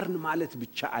 ተማርን ማለት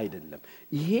ብቻ አይደለም።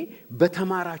 ይሄ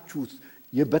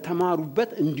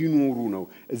በተማሩበት እንዲኖሩ ነው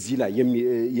እዚህ ላይ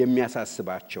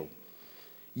የሚያሳስባቸው።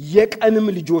 የቀንም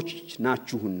ልጆች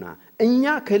ናችሁና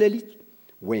እኛ ከሌሊት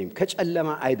ወይም ከጨለማ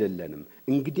አይደለንም።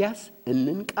 እንግዲያስ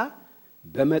እንንቃ፣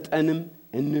 በመጠንም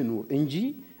እንኑር እንጂ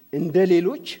እንደ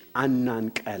ሌሎች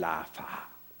አናንቀላፋ።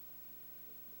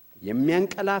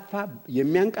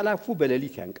 የሚያንቀላፉ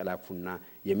በሌሊት ያንቀላፉና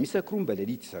የሚሰክሩም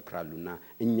በሌሊት ይሰክራሉና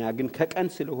እኛ ግን ከቀን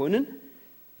ስለሆንን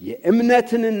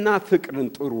የእምነትንና ፍቅርን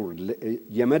ጥሩር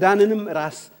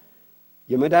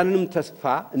የመዳንንም ተስፋ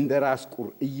እንደ ራስ ቁር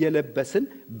እየለበስን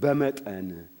በመጠን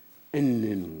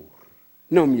እንኑር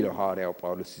ነው የሚለው ሐዋርያው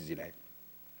ጳውሎስ እዚህ ላይ።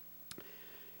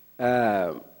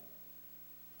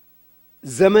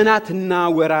 ዘመናትና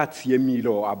ወራት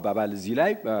የሚለው አባባል እዚህ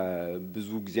ላይ ብዙ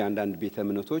ጊዜ አንዳንድ ቤተ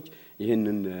እምነቶች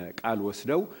ይህንን ቃል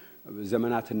ወስደው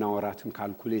ዘመናትና ወራትን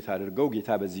ካልኩሌት አድርገው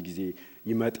ጌታ በዚህ ጊዜ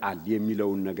ይመጣል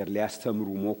የሚለውን ነገር ሊያስተምሩ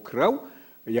ሞክረው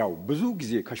ያው ብዙ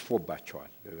ጊዜ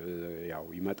ከሽፎባቸዋል። ያው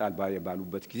ይመጣል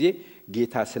ባሉበት ጊዜ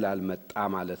ጌታ ስላልመጣ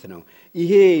ማለት ነው።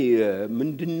 ይሄ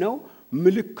ምንድነው?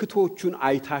 ምልክቶቹን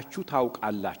አይታችሁ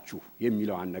ታውቃላችሁ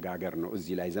የሚለው አነጋገር ነው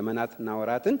እዚህ ላይ። ዘመናትና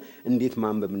ወራትን እንዴት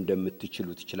ማንበብ እንደምትችሉ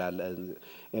ትችላለ።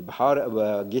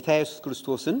 ጌታ ኢየሱስ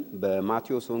ክርስቶስን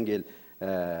በማቴዎስ ወንጌል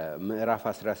ምዕራፍ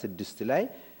 16 ላይ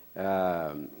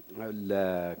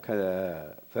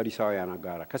ከፈሪሳውያን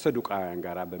ጋር ከሰዱቃውያን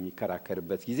ጋር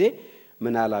በሚከራከርበት ጊዜ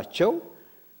ምን አላቸው?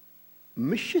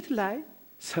 ምሽት ላይ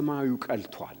ሰማዩ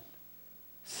ቀልቷል፣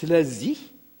 ስለዚህ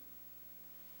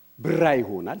ብራ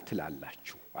ይሆናል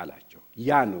ትላላችሁ አላቸው።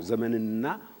 ያ ነው ዘመንንና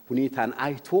ሁኔታን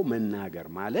አይቶ መናገር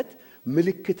ማለት።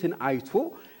 ምልክትን አይቶ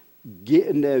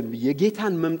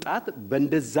የጌታን መምጣት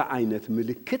በእንደዛ አይነት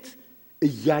ምልክት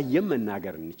እያየም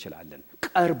መናገር እንችላለን።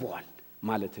 ቀርቧል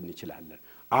ማለት እንችላለን።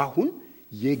 አሁን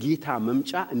የጌታ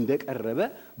መምጫ እንደቀረበ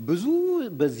ብዙ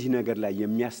በዚህ ነገር ላይ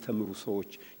የሚያስተምሩ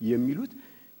ሰዎች የሚሉት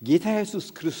ጌታ ኢየሱስ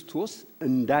ክርስቶስ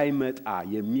እንዳይመጣ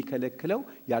የሚከለክለው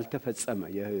ያልተፈጸመ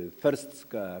የፈርስት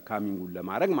ካሚንጉን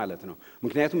ለማድረግ ማለት ነው።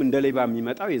 ምክንያቱም እንደ ሌባ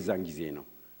የሚመጣው የዛን ጊዜ ነው።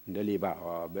 እንደ ሌባ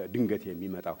ድንገት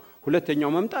የሚመጣው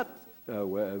ሁለተኛው መምጣት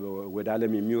ወደ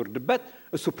ዓለም የሚወርድበት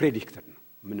እሱ ፕሬዲክተር ነው።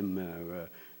 ምንም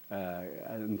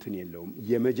እንትን የለውም።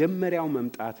 የመጀመሪያው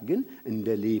መምጣት ግን እንደ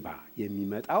ሌባ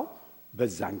የሚመጣው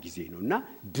በዛን ጊዜ ነውና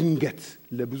ድንገት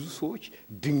ለብዙ ሰዎች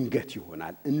ድንገት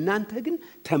ይሆናል። እናንተ ግን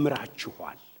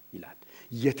ተምራችኋል ይላል።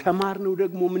 የተማርነው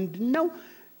ደግሞ ምንድነው?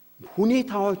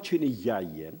 ሁኔታዎችን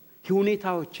እያየን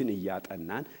ሁኔታዎችን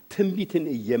እያጠናን ትንቢትን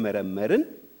እየመረመርን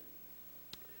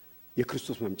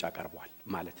የክርስቶስ መምጫ ቀርቧል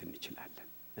ማለት እንችላለን።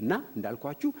 እና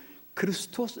እንዳልኳችሁ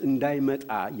ክርስቶስ እንዳይመጣ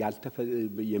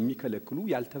የሚከለክሉ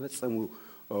ያልተፈጸሙ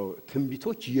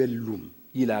ትንቢቶች የሉም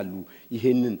ይላሉ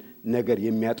ይሄንን ነገር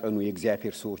የሚያጠኑ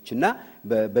የእግዚአብሔር ሰዎችና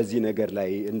በዚህ ነገር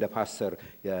ላይ እንደ ፓስተር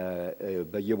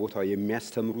በየቦታው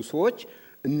የሚያስተምሩ ሰዎች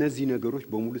እነዚህ ነገሮች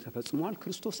በሙሉ ተፈጽመዋል።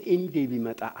 ክርስቶስ ኤኒዴ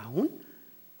ቢመጣ አሁን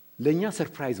ለኛ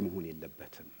ሰርፕራይዝ መሆን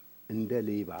የለበትም። እንደ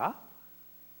ሌባ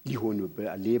ሊሆን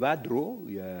ሌባ ድሮ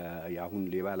ያሁን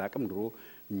ሌባ ላቅም ድሮ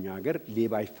እኛ ሀገር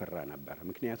ሌባ ይፈራ ነበር።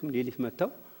 ምክንያቱም ሌሊት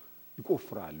መተው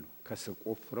ይቆፍራሉ። ከስር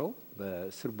ቆፍረው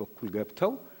በስር በኩል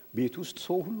ገብተው ቤት ውስጥ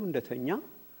ሰው ሁሉ እንደተኛ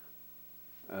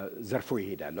ዘርፈው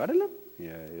ይሄዳሉ አይደለም?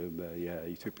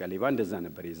 የኢትዮጵያ ሌባ እንደዛ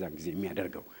ነበር የዛን ጊዜ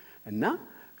የሚያደርገው። እና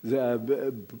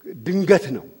ድንገት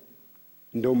ነው።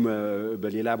 እንደውም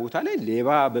በሌላ ቦታ ላይ ሌባ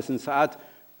በስንት ሰዓት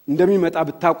እንደሚመጣ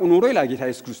ብታውቁ ኖሮ ይላል ጌታ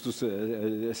ኢየሱስ ክርስቶስ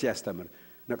ሲያስተምር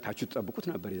ነቅታችሁ ተጠብቁት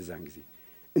ነበር የዛን ጊዜ።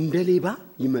 እንደ ሌባ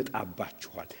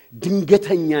ይመጣባችኋል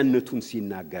ድንገተኛነቱን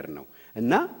ሲናገር ነው።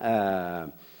 እና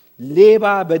ሌባ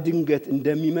በድንገት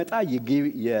እንደሚመጣ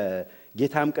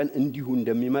የጌታም ቀን እንዲሁ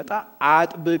እንደሚመጣ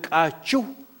አጥብቃችሁ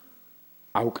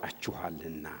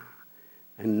አውቃችኋልና።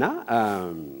 እና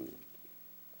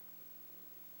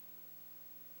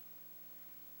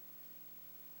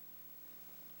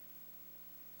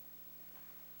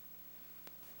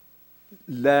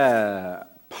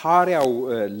ለፓሪያው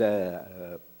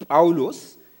ለጳውሎስ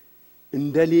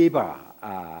እንደ ሌባ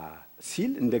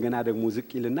ሲል እንደገና ደግሞ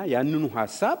ዝቅይልና ያንኑ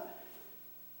ሐሳብ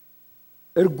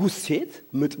እርጉዝ ሴት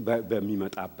ምጥ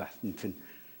በሚመጣባት እንትን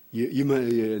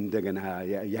እንደገና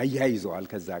ያያይዘዋል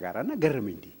ከዛ ጋርና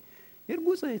ገረመኝ። እንዴ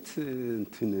እርጉዝ ሴት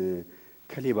እንትን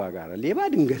ከሌባ ጋር ሌባ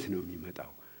ድንገት ነው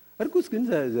የሚመጣው። እርጉዝ ግን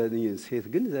ሴት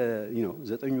ግን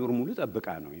 9 ወር ሙሉ ጠብቃ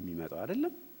ነው የሚመጣው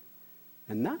አይደለም?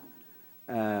 እና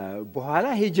በኋላ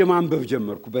ሄጄ ማንበብ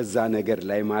ጀመርኩ በዛ ነገር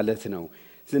ላይ ማለት ነው።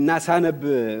 እና ሳነብ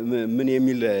ምን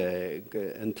የሚል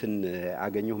እንትን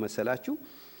አገኘሁ መሰላችሁ?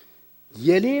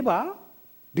 የሌባ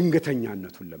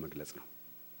ድንገተኛነቱን ለመግለጽ ነው።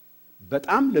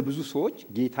 በጣም ለብዙ ሰዎች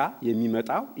ጌታ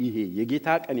የሚመጣው ይሄ የጌታ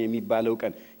ቀን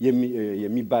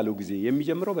የሚባለው ጊዜ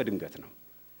የሚጀምረው በድንገት ነው።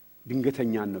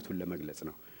 ድንገተኛነቱን ለመግለጽ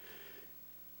ነው።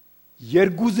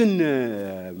 የርጉዝን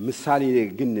ምሳሌ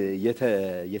ግን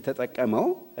የተጠቀመው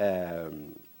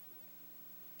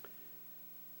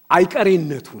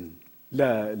አይቀሬነቱን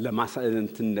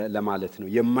ለማለት ነው።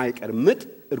 የማይቀር ምጥ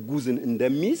እርጉዝን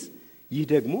እንደሚይዝ ይህ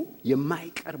ደግሞ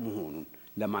የማይቀር መሆኑን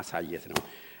ለማሳየት ነው።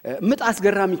 ምጥ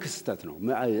አስገራሚ ክስተት ነው።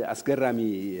 አስገራሚ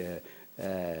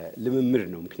ልምምድ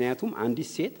ነው። ምክንያቱም አንዲት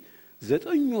ሴት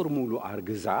 9 ወር ሙሉ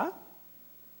አርግዛ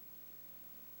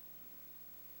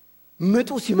ምጡ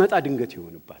ሲመጣ ድንገት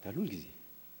ይሆንባታል ሁሉ ጊዜ።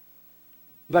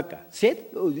 በቃ ሴት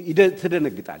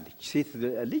ትደነግጣለች። ሴት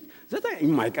ልጅ 9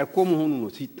 የማይቀር እኮ መሆኑ ነው።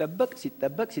 ሲጠበቅ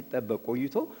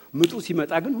ቆይቶ ምጡ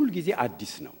ሲመጣ ግን ሁሉ ጊዜ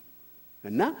አዲስ ነው።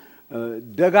 እና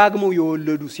ደጋግመው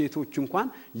የወለዱ ሴቶች እንኳን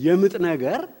የምጥ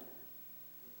ነገር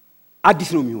አዲስ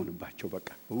ነው የሚሆንባቸው። በቃ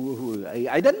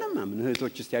አይደለም? ምን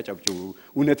እህቶች እስቲ ያጨብጭቡ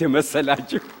እውነት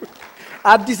የመሰላችሁ።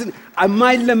 አዲስ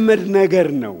የማይለመድ ነገር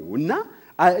ነው። እና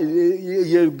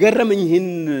የገረመኝ ይህን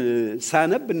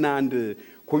ሳነብና አንድ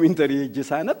ኮሜንተሪ ሄጄ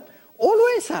ሳነብ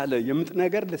ኦልዌይስ አለ የምጥ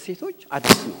ነገር ለሴቶች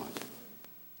አዲስ ነው አለ።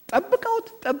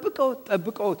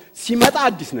 ጠብቀውት ሲመጣ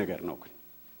አዲስ ነገር ነው። ግን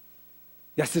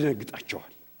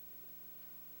ያስደነግጣቸዋል፣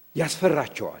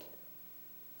 ያስፈራቸዋል።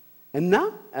 እና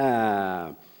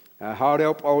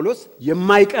ሐዋርያው ጳውሎስ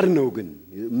የማይቀር ነው ግን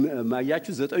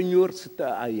ማያችሁ 9 ወር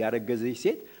ያረገዘች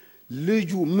ሴት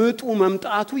ልጁ ምጡ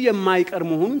መምጣቱ የማይቀር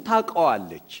መሆኑን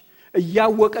ታውቀዋለች።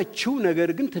 እያወቀችው ነገር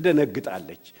ግን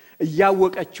ትደነግጣለች።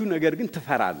 እያወቀችው ነገር ግን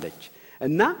ትፈራለች።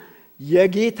 እና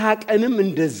የጌታ ቀንም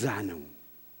እንደዛ ነው።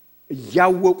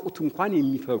 እያወቁት እንኳን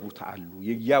የሚፈሩት አሉ።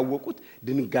 እያወቁት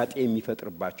ድንጋጤ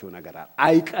የሚፈጥርባቸው ነገር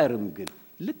አይቀርም። ግን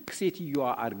ልክ ሴትዮዋ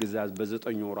አርግዛዝ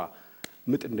በ9 ወሯ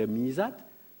ምጥ እንደሚይዛት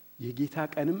የጌታ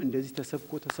ቀንም እንደዚህ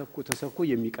ተሰብኮ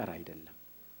የሚቀር አይደለም፣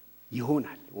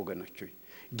 ይሆናል ወገኖች።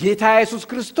 ጌታ ኢየሱስ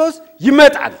ክርስቶስ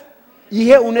ይመጣል። ይሄ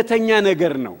እውነተኛ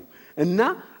ነገር ነው። እና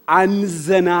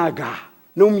አንዘናጋ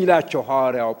ነው የሚላቸው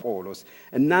ሐዋርያው ጳውሎስ።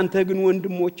 እናንተ ግን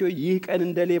ወንድሞቼ ይህ ቀን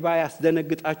እንደ ሌባ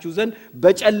ያስደነግጣችሁ ዘንድ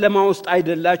በጨለማ ውስጥ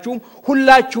አይደላችሁም፣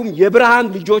 ሁላችሁም የብርሃን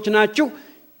ልጆች ናችሁ፣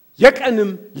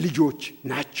 የቀንም ልጆች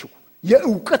ናችሁ።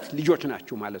 የእውቀት ልጆች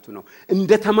ናችሁ ማለቱ ነው።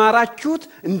 እንደ ተማራችሁት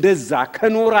እንደዛ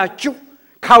ከኖራችሁ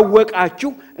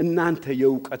ካወቃችሁ እናንተ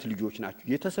የእውቀት ልጆች ናችሁ።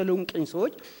 የተሰሎንቄ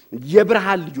ሰዎች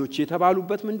የብርሃን ልጆች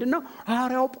የተባሉበት ምንድነው?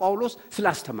 ሐዋርያው ጳውሎስ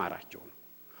ስላስተማራቸው ነው።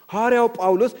 ሐዋርያው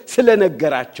ጳውሎስ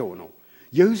ስለነገራቸው ነው።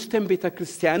 የሂውስተን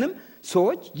ቤተክርስቲያንም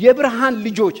ሰዎች የብርሃን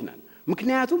ልጆች ነን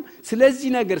ምክንያቱም ስለዚህ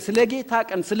ነገር ስለ ጌታ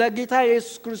ቀን ስለ ጌታ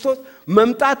ኢየሱስ ክርስቶስ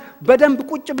መምጣት በደንብ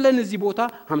ቁጭ ብለን እዚህ ቦታ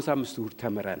 55 እሁድ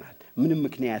ተመረናል። ምንም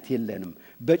ምክንያት የለንም።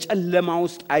 በጨለማ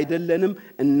ውስጥ አይደለንም።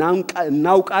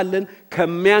 እናውቃለን።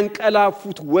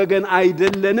 ከሚያንቀላፉት ወገን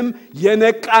አይደለንም።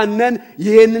 የነቃነን።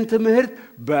 ይሄንን ትምህርት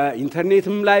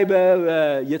በኢንተርኔትም ላይ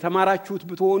የተማራችሁት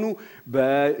ብትሆኑ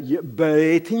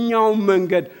በየትኛው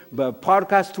መንገድ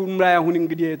በፖድካስቱም ላይ አሁን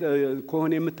እንግዲህ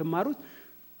ከሆነ የምትማሩት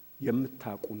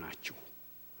የምታውቁ ናችሁ።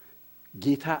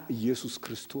 ጌታ ኢየሱስ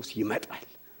ክርስቶስ ይመጣል።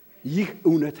 ይህ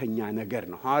እውነተኛ ነገር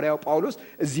ነው። ሐዋርያው ጳውሎስ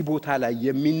እዚህ ቦታ ላይ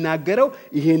የሚናገረው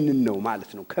ይሄንን ነው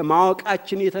ማለት ነው።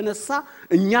 ከማወቃችን የተነሳ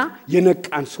እኛ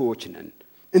የነቃን ሰዎች ነን።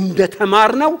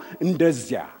 እንደተማርነው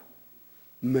እንደዚያ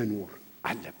መኖር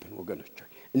አለብን ወገኖች።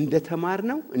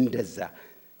 እንደተማርነው እንደዛ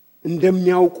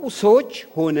እንደሚያውቁ ሰዎች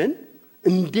ሆነን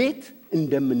እንዴት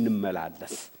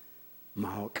እንደምንመላለስ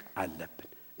ማወቅ አለብን።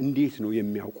 እንዴት ነው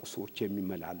የሚያውቁ ሰዎች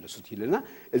የሚመላለሱት ይልና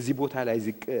እዚህ ቦታ ላይ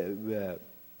ዝቅ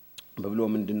በብሎ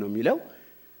ምንድነው የሚለው?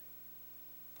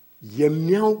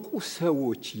 የሚያውቁ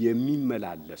ሰዎች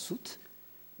የሚመላለሱት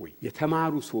ወይ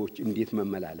የተማሩ ሰዎች እንዴት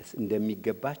መመላለስ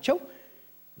እንደሚገባቸው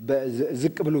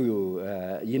ዝቅ ብሎ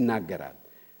ይናገራል።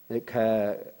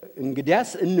 እንግዲያስ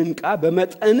እንንቃ፣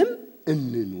 በመጠንም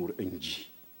እንኑር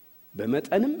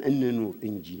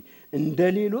እንጂ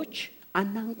እንደሌሎች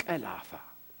አናንቀላፋ።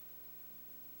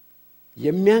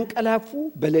 የሚያንቀላፉ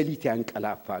በሌሊት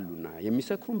ያንቀላፋሉና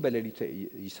የሚሰክሩም በሌሊት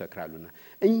ይሰክራሉና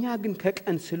እኛ ግን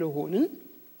ከቀን ስለሆንን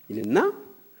ይልና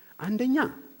አንደኛ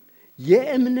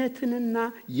የእምነትንና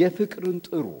የፍቅርን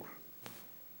ጥሩር፣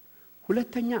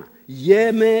 ሁለተኛ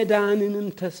የመዳንንም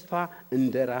ተስፋ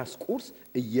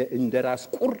እንደራስ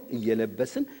ቁር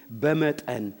እየለበስን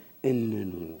በመጠን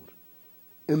እንኑር።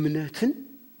 እምነትን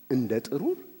እንደ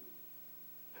ጥሩር፣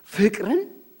 ፍቅርን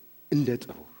እንደ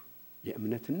ጥሩር።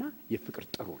 የእምነትና የፍቅር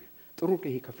ጥሩር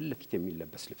ይሄ ከፊት ለፊት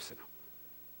የሚለበስ ልብስ ነው።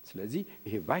 ስለዚህ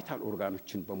ይሄ ቫይታል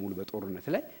ኦርጋኖችን በሙሉ በጦርነት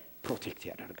ላይ ፕሮቴክት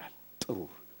ያደርጋል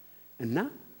ጥሩር። እና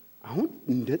አሁን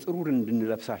እንደ ጥሩር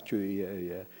እንድንለብሳቸው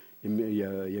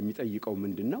የሚጠይቀው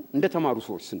ምንድነው? እንደ ተማሩ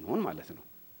ሰዎች ስንሆን ማለት ነው።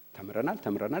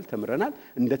 ተምረናል።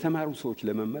 እንደ ተማሩ ሰዎች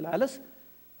ለመመላለስ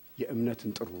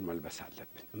የእምነትን ጥሩር መልበስ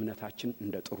አለብን። እምነታችን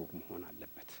እንደ ጥሩር መሆን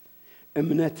አለበት።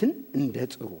 እምነትን እንደ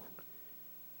ጥሩር።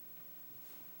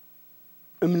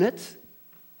 እምነት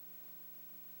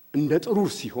እንደ ጥሩር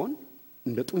ሲሆን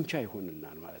እንደ ጡንቻ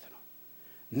ይሆንልናል ማለት ነው።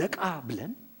 ነቃ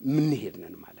ብለን ምንሄድ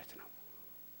ነን ማለት ነው።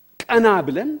 ቀና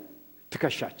ብለን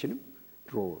ትከሻችንም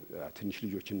ድሮ ትንሽ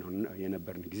ልጆች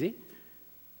የነበርን ጊዜ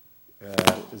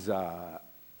እዛ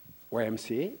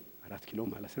YMCA 4 ኪሎ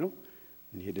ማለት ነው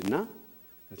እንሄድና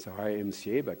እዛ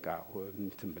YMCA በቃ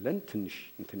እንትን ብለን ትንሽ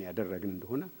እንትን ያደረግን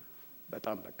እንደሆነ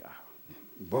በጣም በቃ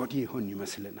ቦዲ ይሆን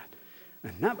ይመስልናል።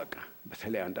 እና በቃ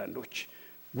በተለይ አንዳንዶች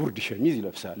ጉርድ ሸሚዝ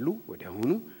ይለብሳሉ።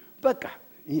 ወዲያውኑ በቃ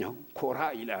ኮራ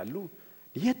ይላሉ።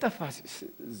 የጠፋስ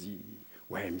እዚህ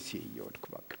YMCA ይወድኩ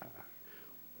በቃ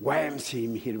YMCA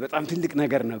የሚሄድ በጣም ትልቅ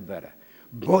ነገር ነበረ።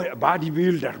 ባዲ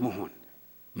ቢልደር መሆን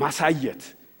ማሳየት።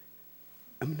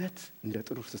 እምነት እንደ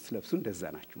ጥሩር ስትለብሱ እንደዛ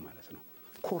ናችሁ ማለት ነው።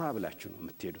 ኮራ ብላችሁ ነው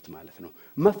የምትሄዱት ማለት ነው።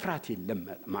 መፍራት የለም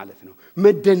ማለት ነው።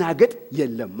 መደናገጥ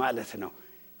የለም ማለት ነው።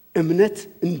 እምነት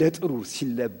እንደ ጥሩር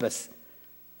ሲለበስ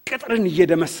ቅጥርን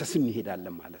እየደመሰስን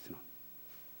እንሄዳለን ማለት ነው።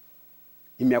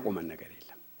 የሚያቆመን ነገር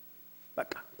የለም።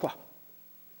 በቃ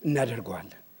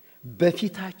እናደርገዋለን።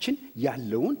 በፊታችን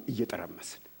ያለውን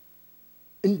እየጠረመስን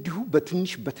እንዲሁ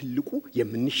በትንሽ በትልቁ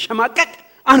የምንሸማቀቅ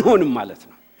አንሆንም ማለት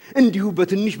ነው። እንዲሁ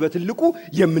በትንሽ በትልቁ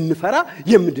የምንፈራ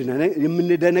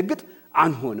የምንደነግጥ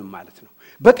አንሆንም ማለት ነው።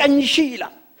 በቀኝ ሺህ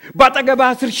ይላል፣ ባጠገባ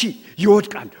 10 ሺህ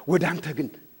ይወድቃል፣ ወደ አንተ ግን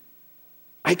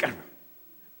አይቀርብም።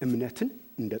 እምነትን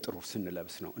እንደ ጥሩር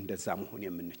ስንለብስ ነው እንደዛ መሆን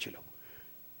የምንችለው።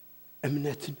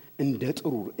 እምነትን እንደ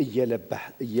ጥሩር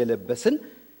እየለበስን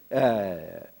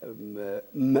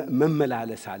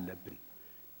መመላለስ አለብን።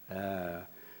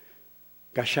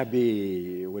 ጋሻቤ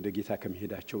ወደ ጌታ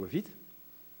ከመሄዳቸው በፊት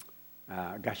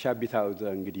ጋሻቤ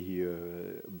እንግዲህ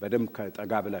በደም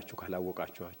ከጠጋ ብላችሁ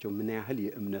ካላወቃችኋቸው ምን ያህል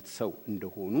የእምነት ሰው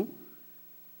እንደሆኑ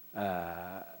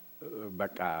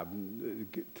በቃ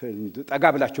ጠጋ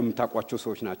ብላችሁ የምታውቋቸው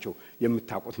ሰዎች ናቸው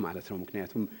የምታውቁት ማለት ነው።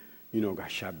 ምክንያቱም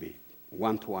ጋሻቤ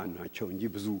ዋን ቱ ዋን ናቸው እንጂ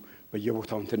ብዙ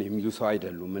በየቦታው እንትን የሚሉ ሰው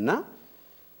አይደሉም። እና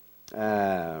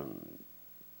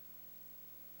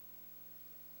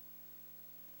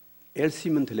ኤልሲ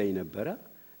ምን ትለኝ ነበረ?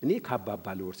 እኔ ከአባባ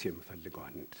ለወርስ የምፈልገው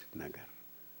አንድ ነገር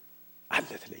አለ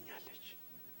ትለኛለች።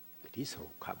 እንግዲህ ሰው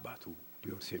ከአባቱ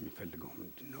ሊወርስ የሚፈልገው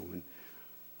ምንድነው?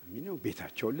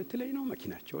 ቤታቸውን ልትለኝ ነው?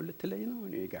 መኪናቸውን ልትለኝ ነው?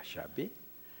 እኔ ጋሻቤ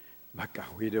በቃ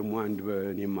ወይ ደግሞ አንድ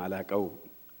በእኔም አላቀው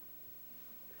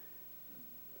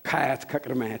ከአያት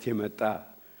ከቅድመ አያት የመጣ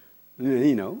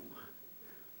ነው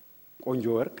ቆንጆ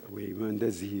ወርቅ ወይ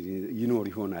እንደዚህ ይኖር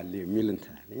ይሆናል የሚል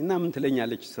እንትን አለ እና ምን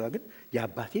ትለኛለች እሷ ግን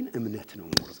የአባቴን እምነት ነው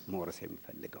መውረስ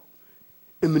የምፈልገው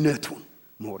እምነቱን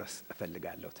መውረስ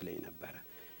እፈልጋለሁ ትለኝ ነበር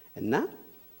እና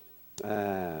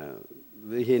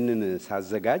ይሄንን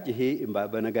ሳዘጋጅ ይሄ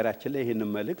በነገራችን ላይ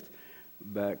ይሄንን መልእክት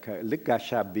ልክ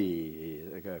ጋሻቤ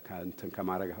ከእንትን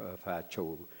ከማረጋፋቸው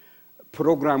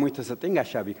ፕሮግራሞች ተሰጠኝ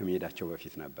ጋሻቤ ከመሄዳቸው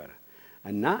በፊት ነበር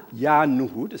እና ያን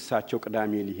እሁድ እሳቸው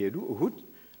ቅዳሜ ሊሄዱ እሁድ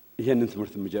ይሄንን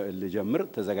ትምህርት ልጀምር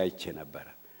ተዘጋጅቼ ነበር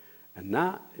እና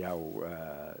ያው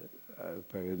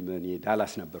እኔ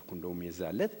ዳላስ ነበርኩ እንደውም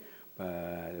የዛለት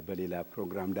በሌላ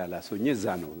ፕሮግራም ዳላስ ሆኜ እዛ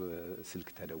ነው ስልክ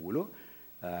ተደውሎ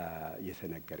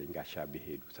የተነገረኝ ጋሻቤ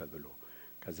ሄዱ ተብሎ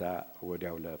ከዛ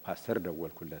ወዲያው ለፓስተር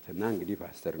ደወልኩለትና እንግዲህ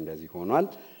ፓስተር እንደዚህ ሆኗል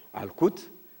አልኩት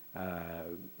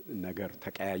ነገር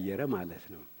ተቀያየረ ማለት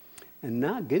ነው እና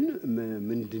ግን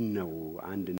ምንድነው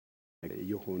አንድ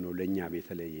የሆነው ለኛ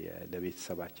በተለይ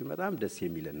ለቤተሰባችን በጣም ደስ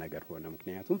የሚለን ነገር ሆነ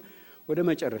ምክንያቱም ወደ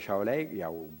መጨረሻው ላይ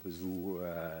ያው ብዙ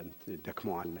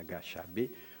ደክመዋል ጋሻቤ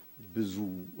ብዙ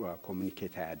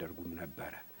ኮሙኒኬት ያደርጉም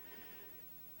ነበር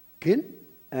ግን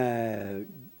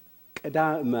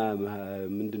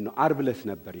ምንድነው አርብ ዕለት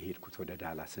ነበር የሄድኩት ወደ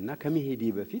ዳላስ እና ከመሄዴ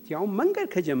በፊት ያው መንገድ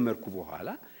ከጀመርኩ በኋላ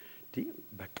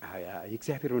በቃ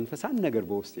የእግዚአብሔር መንፈስ አንድ ነገር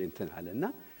በውስጤ እንትን አለና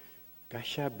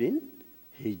ጋሻቤን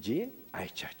ሄጄ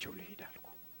አይቻቸው ልሄድ አልኩ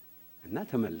እና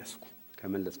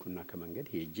ተመለስኩና ከመንገድ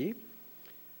ሄጄ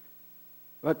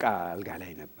በቃ አልጋ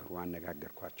ላይ ነበሩ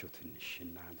አነጋገርኳቸው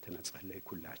ትንሽና እንትን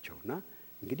ጸለይኩላቸውና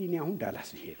እንግዲህ እኔ አሁን ዳላስ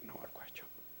ልሄድ ነው አልኳቸው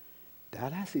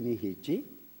ዳላስ እኔ ሄጄ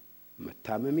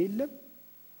መታመም የለም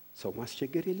ሰው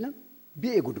ማስቸገር የለም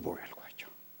ቢኤ ጉድ ቦይ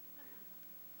አልኳቸው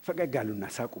ፈገጋሉና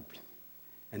ሳቁብኝ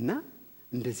እና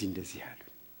እንደዚህ ያሉ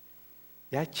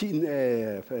ያቺ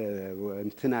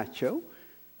እንትናቸው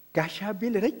ጋሻቤ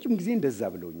ለረጅም ጊዜ እንደዛ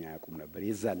ብለውኛ ያቁም ነበር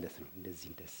የዛለት ነው እንደዚህ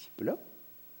ብለው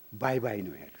ባይ ባይ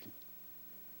ነው ያሉኝ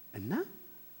እና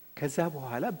ከዛ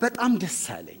በኋላ በጣም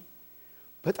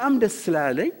ደስ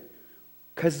ስላለኝ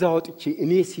ከዛ ወጥቼ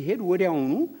እኔ ሲሄድ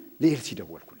ወዲያውኑ ለኤልሲ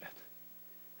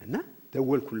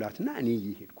ደወልኩላትና እኔ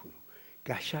እየሄድኩ ነው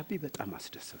ጋሻቤ በጣም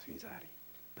አስደሰቱኝ ዛሬ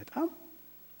በጣም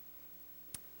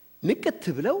ንቅት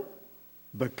ብለው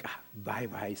በቃ ባይ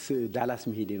ባይ ዳላስ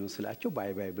መሄዴ ነው ስላቸው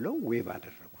ባይ ባይ ብለው ዌቭ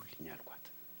አደረጉልኝ አልኳት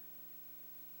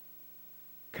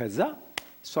ከዛ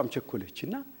እሷም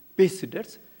ቸኮለችና ቤት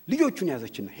ስደርስ ልጆቹን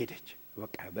ያዘችና ሄደች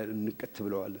በቃ ንቅት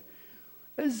ብለዋል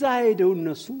እዛ ሄደው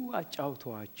እነሱ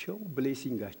አጫውተዋቸው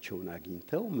ብሌሲንጋቸውን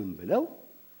አግኝተው ምን ብለው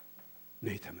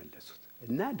ነው የተመለሱት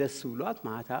እና ደስ ብሏት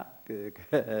ማታ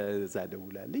ከዛ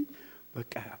ደውላልኝ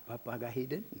በቃ አባባ ጋር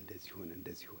ሄደን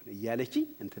እንደዚህ ሆነ እያለችኝ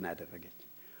እንትን አደረገች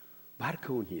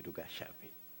ባርከውን ሄዱ ጋሻቤ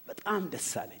በጣም ደስ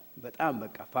አለኝ በጣም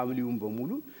በቃ ፋሚሊውን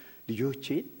በሙሉ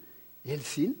ልጆቼን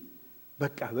ኤልሲን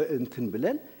በቃ እንትን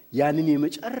ብለን ያንን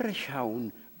የመጨረሻውን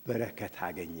በረከት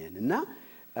አገኘንና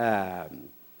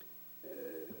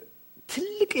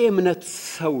ትልቅ የእምነት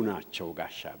ሰው ናቸው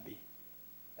ጋሻቤ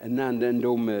እና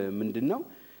እንደውም ምንድነው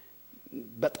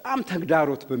በጣም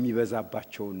ተግዳሮት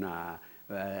በሚበዛባቸውና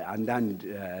አንዳንድ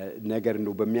ነገር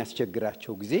ነው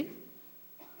በሚያስቸግራቸው ጊዜ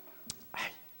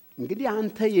እንግዲህ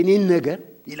አንተ የኔን ነገር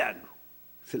ይላሉ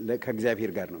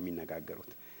ከእግዚአብሔር ጋር ነው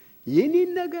የሚነጋገሩት የኔን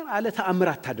ነገር አለ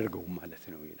ተአምራት ታደርገው ማለት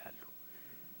ነው ይላሉ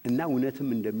እና እውነትም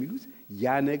እንደሚሉት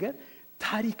ያ ነገር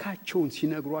ታሪካቸውን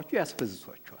ሲነግሯቸው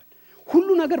ያስፈዝሷቸዋል ሁሉ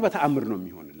ነገር በተአምር ነው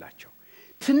የሚሆንላቸው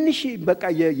ትንሽ በቃ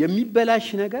የሚበላሽ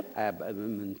ነገር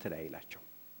ምን ትላይላቸው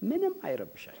ምንም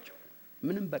አይረብሻቸው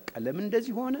ምንም በቃ ለምን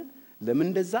እንደዚህ ሆነ ለምን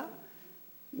እንደዛ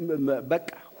በቃ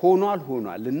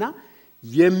ሆኗልና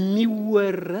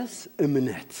የሚወረስ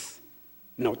እምነት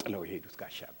ነው ጥለው ሄዱት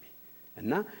ጋሻቤ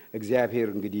እና እግዚአብሔር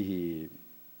እንግዲህ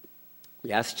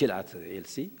ያስችላት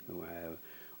ኤልሲ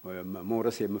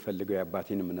መውረስ የምፈልገው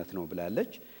የአባቴን እምነት ነው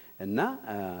ብላለች እና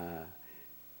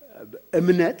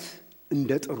እምነት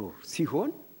እንደ ጥሩር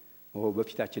ሲሆን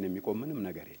በፊታችን የሚቆም ምንም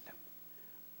ነገር የለም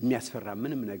የሚያስፈራ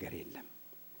ምንም ነገር የለም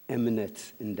እምነት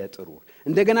እንደ ጥሩር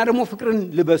እንደገና ደግሞ ፍቅርን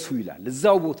ልበሱ ይላል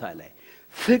እዛው ቦታ ላይ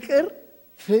ፍቅር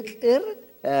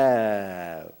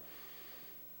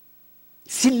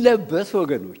ሲለበስ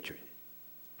ወገኖች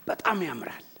በጣም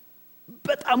ያምራል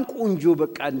በጣም ቆንጆ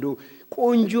በቃ እንደው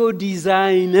ቆንጆ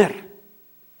ዲዛይነር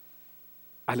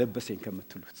አለበሰኝ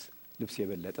ከምትሉት ልብስ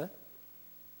የበለጠ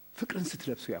ፍቅርን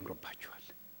ስትለብሱ ያምርባችኋል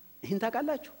ይሄን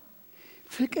ታውቃላችሁ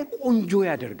ፍቅር ቆንጆ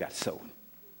ያደርጋል ሰው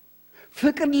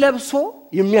ፍቅር ለብሶ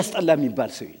የሚያስጠላ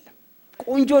የሚባል ሰው የለም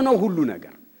ቆንጆ ነው ሁሉ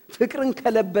ነገር ፍቅርን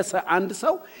ከለበሰ አንድ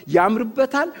ሰው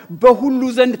ያምርበታል በሁሉ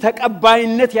ዘንድ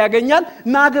ተቀባይነት ያገኛል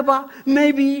ናግባ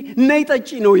ነይ ጠጪ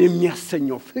ነው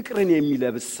የሚያሰኘው ፍቅርን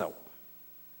የሚለብስ ሰው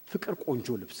ፍቅር ቆንጆ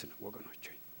ልብስ ነው ወገኖች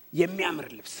የሚያምር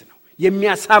ልብስ ነው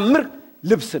የሚያሳምር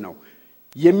ልብስ ነው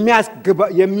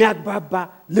የሚያግባባ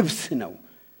ልብስ ነው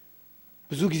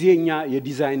ብዙ ጊዜኛ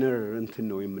የዲዛይነር እንትን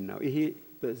ነው የምናው ይሄ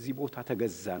በዚህ ቦታ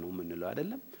ተገዛ ነው ምንለው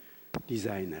አይደለም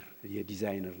ዲዛይነር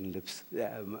የዲዛይነር ልብስ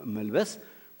መልበስ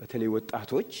በተለይ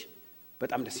ወጣቶች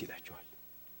በጣም ደስ ይላቸዋል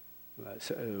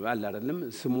አለ አይደለም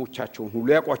ስሞቻቸውን ሁሉ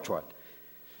ያቋቸዋል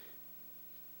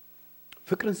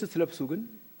ፍቅርን ስትለብሱ ግን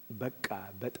በቃ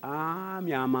በጣም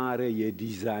ያማረ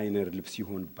የዲዛይነር ልብስ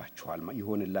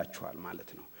ይሆንላችኋል ማለት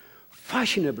ነው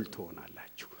ፋሽነብል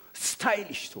ትሆናላችሁ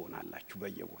ስታይሊሽ ትሆናላችሁ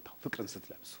በየቦታው ፍቅርን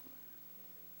ስትለብሱ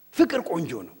ፍቅር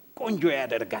ቆንጆ ነው ቆንጆ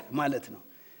ያደርጋል ማለት ነው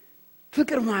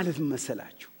ፍቅር ማለት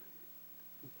መሰላችሁ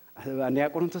አንደኛ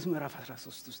ቆሮንቶስ ምዕራፍ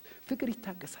 13 ውስጥ ፍቅር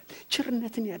ይታገሳል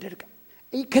ቸርነትን ያደርጋል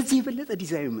ከዚህ የበለጠ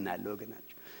ዲዛይን ምን አለ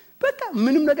ወገናችሁ በቃ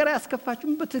ምንም ነገር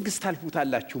አያስከፋችሁም በትዕግስት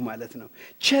አልፉታላችሁ ማለት ነው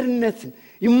ቸርነትን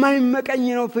የማይመቀኝ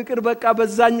ነው ፍቅር በቃ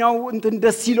በዛኛው እንትን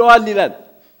ደስ ይለዋል ይላል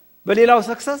በሌላው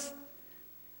ሰክሰስ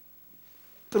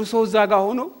ጥሩ ሰው ዛጋ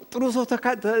ሆኖ ጥሩ ሰው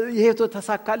ይሄቶ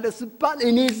ተሳካለ ሲባል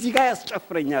እኔ እዚህ ጋር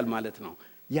ያስጨፍረኛል ማለት ነው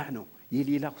ያ ነው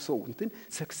የሌላው ሰው እንትን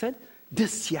ሰክሰስ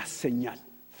ደስ ያሰኛል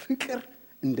ፍቅር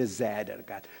እንደዛ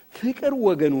ያደርጋል ፍቅር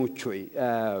ወገኖች ሆይ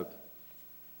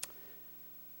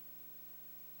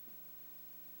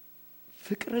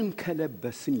ፍቅርን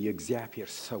ከለበስን የእግዚአብሔር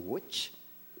ሰዎች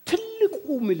ትልቁ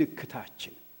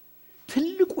ምልክታችን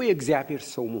ትልቁ የእግዚአብሔር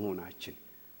ሰው መሆናችን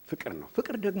ፍቅር ነው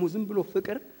ፍቅር ደግሞ ዝም ብሎ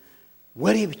ፍቅር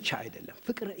ወሬ ብቻ አይደለም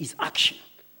ፍቅር is action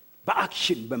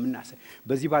በአክሽን በመናሰ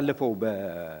በዚህ ባለፈው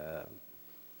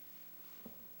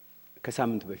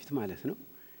ከሳምንት በፊት ማለት ነው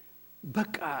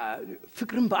በቃ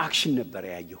ፍቅርን በአክሽን ነበር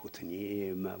ያየሁት እኔ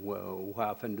ውሃ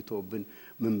ፈንድቶብን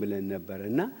ምን ብለን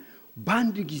ነበርና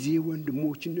ባንድ ጊዜ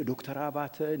ወንድሞች እነ ዶክተር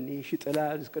አባተ እኔ ሽጥላ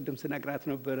እስቀደም ስነግራት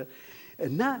ነበር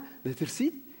እና ለትርሲ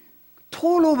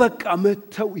ቶሎ በቃ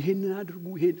መተው ይሄንን አድርጉ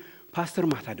ይሄን ፓስተር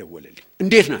ማታ ደወለልኝ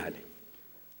እንዴት ነህ አለኝ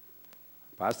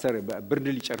ፓስተር ብርድ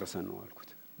ሊጨርሰን ነው አልኩት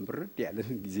ብርድ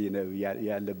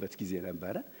ያለበት ጊዜ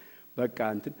ነበር በቃ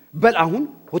እንትን በል አሁን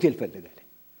ሆቴል ፈልጋለኝ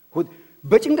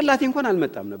በጭንቅላቴ እንኳን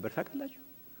አልመጣም ነበር ታውቃላችሁ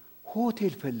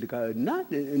ሆቴል ፈልጋና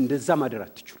እንደዛ ማደር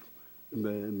አትችሉ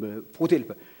ሆቴል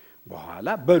በኋላ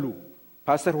በሉ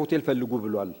ፓስተር ሆቴል ፈልጉ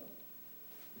ብሏል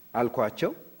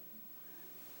አልኳቸው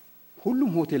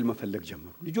ሁሉም ሆቴል መፈለግ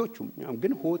ጀመሩ ልጆቹም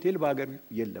ግን ሆቴል ባገር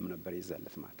የለም ነበር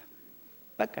ይዛለት ማታ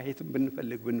በቃ የትም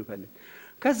ብንፈልግ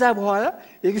ከዛ በኋላ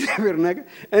እግዚአብሔር ነገር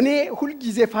እኔ ሁሉ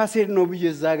ጊዜ ፋሲል ነው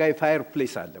በየዛ ጋር ፋየር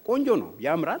ፕሌስ አለ ቆንጆ ነው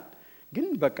ያምራል ግን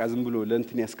በቃ ዝም ብሎ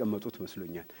ለእንትን ያስቀመጡት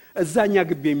መስሎኛል እዛኛ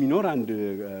ግቢ የሚኖር አንድ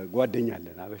ጓደኛ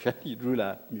አለን አበሻ ዱላ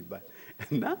የሚባል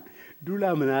እና ዱላ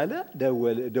ምን አለ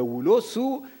ደውሎ እሱ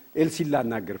ኤልሲላ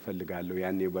እናገር ፈልጋለሁ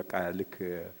ያኔ በቃ ልክ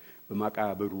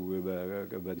በማቃብሩ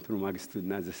በእንትኑ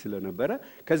ማግስትና ዘስለ ነበር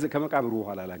ከመቃብሩ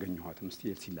በኋላ አላገኘኋትም እስቲ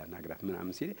ኤልሲላ እናገራት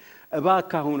ምናምን ሲል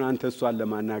እባክህ አሁን አንተ እሷን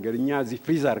ለማናገር እኛ እዚህ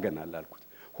ፍሪዝ አድርገናል አልኩት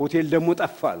ሆቴል ደግሞ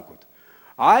ጠፋ አልኩት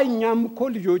አይ እኛም እኮ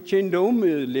ልጆቼ እንደውም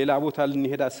ሌላ ቦታ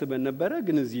ልንሄድ አስበን ነበር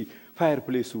ግን እዚህ ፋየር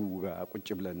ፕሌሱ ጋር ቁጭ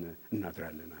ብለን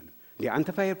እናድራለን አለ አንተ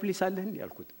ፋየር ፕሌስ አለህ እንዴ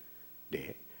አልኩት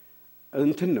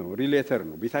እንትን ነው ሪሌተር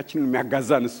ነው ቤታችንን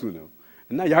የሚያጋዛን እሱ ነው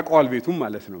እና ያቋል ቤቱም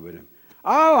ማለት ነው በደም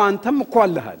አዎ አንተም እኮ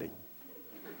አለህ አለኝ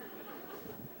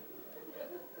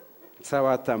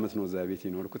 7 አመት ነው እዛ ቤት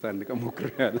ይኖርኩት አንድ ቀን ሞክሬ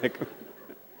አላውቅም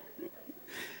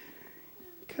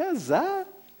ከዛ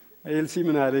ኤልሲ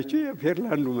ምን አለች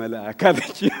ፌርላንዱ መልአክ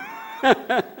አለች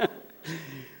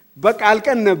በቃ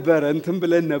አልቀን ነበር እንትን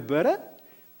ብለን ነበር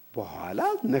በኋላ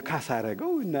ነካስ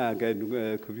አረገው እና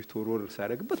ከቢቱ ወር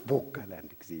ሳረግበት ቦጋለ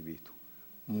አንድ ጊዜ ቤቱ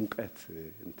ሙቀት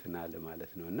እንትን አለ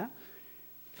ማለት ነውና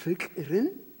ፍቅርን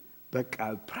በቃ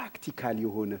ፕራክቲካል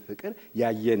የሆነ ፍቅር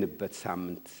ያየንበት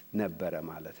ሳምንት ነበር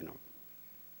ማለት ነው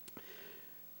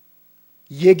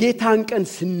የጌታን ቀን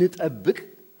ስንጠብቅ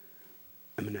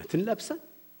እምነትን ለብሰን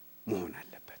መሆን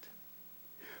አለበት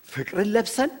ፍቅርን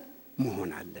ለብሰን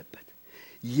መሆን አለበት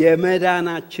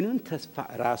የመዳናችንን ተስፋ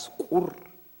ራስ ቁር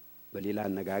በሌላ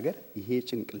አነጋገር ይሄ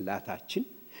ጭንቅላታችን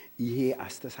ይሄ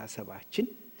አስተሳሰባችን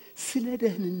ስለ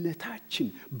ደህንነታችን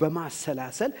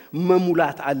በማሰላሰል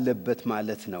መሙላት አለበት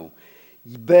ማለት ነው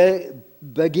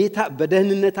በጌታ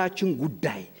በደህንነታችን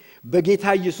ጉዳይ በጌታ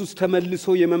ኢየሱስ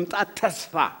ተመልሶ የመምጣት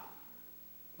ተስፋ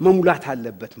መሙላት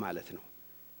አለበት ማለት ነው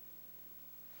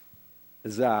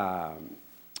እዛ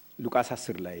ሉቃስ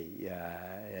 10 ላይ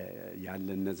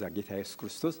ያለነዛ ጌታ ኢየሱስ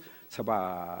ክርስቶስ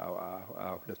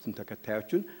 72ቱን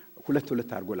ተከታዮቹን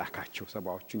ሁለት አርጎ ላካቸው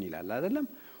 70ዎቹን ይላል አይደለም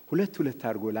ሁለት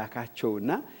አርጎ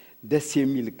ላካቸውና ደስ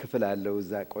የሚል ክፍል አለው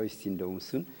እዛ ቆይስቲ እንደውም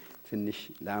እሱን ትንሽ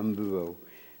ላምብበው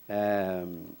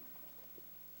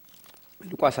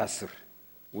ሉቃስ 10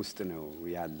 ውስጥ ነው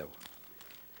ያለው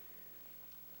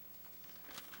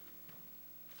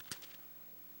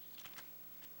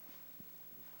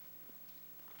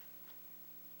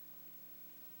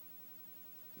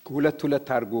ሁለት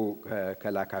አድርጎ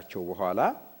ከላካቸው በኋላ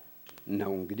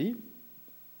ነው እንግዲህ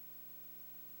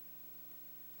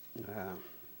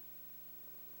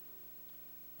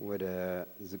ወደ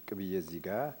ዝቅ ብዬ እዚህ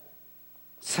ጋር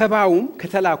ሰባውም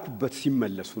ከተላኩበት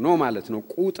ሲመለሱ ነው ማለት ነው።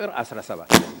 ቁጥር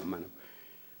 17 ነው።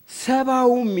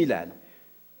 ሰባውም ይላል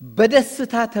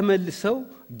በደስታ ተመልሰው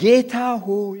ጌታ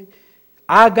ሆይ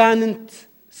አጋንንት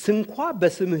ስንኳ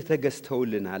በስምህ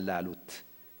ተገዝተውልናል አሉት።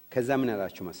 ከዛ ምን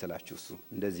አላችሁ መሰላችሁ? እሱ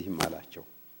እንደዚህም አላቸው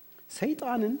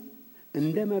ሰይጣንን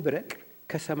እንደ መብረቅ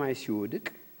ከሰማይ ሲወድቅ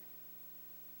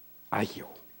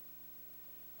አየው።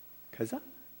 ከዛ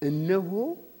እነሆ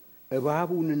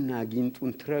እባቡንና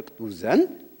ጊንጡን ትረግጡ ዘንድ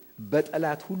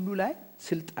በጠላት ሁሉ ላይ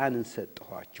ስልጣንን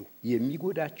ሰጠኋችሁ፣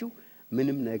 የሚጎዳችሁ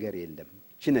ምንም ነገር የለም።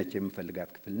 እቺ የምፈልጋት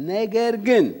ክፍል። ነገር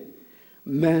ግን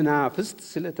መናፍስት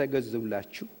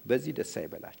ስለተገዙላችሁ በዚህ ደስ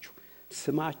አይበላችሁ፣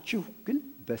 ስማችሁ ግን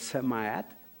በሰማያት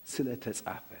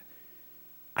ስለተጻፈ።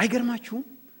 አይገርማችሁም?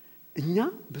 እኛ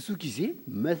ብዙ ጊዜ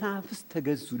መናፍስት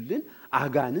ተገዙልን፣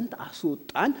 አጋንንት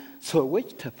አስወጣን፣ ሰዎች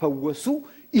ተፈወሱ።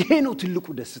 ይሄ ነው ትልቁ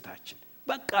ደስታችን።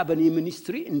 በቃ በኔ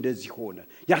ሚኒስትሪ እንደዚህ ሆነ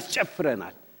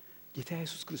ያስጨፍረናል። ጌታ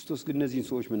ኢየሱስ ክርስቶስ ግን እነዚህን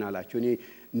ሰዎች ምን አላቸው? እኔ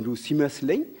እንዲሁ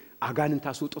ሲመስለኝ አጋንንት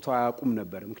አስወጥተው አያውቁም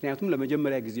ነበር። ምክንያቱም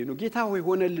ለመጀመሪያ ጊዜ ነው። ጌታ ሆይ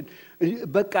ሆነልን፣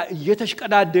 በቃ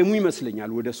እየተሽቀዳደሙ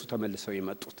ይመስለኛል ወደሱ ተመልሰው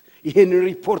የመጡት ይሄን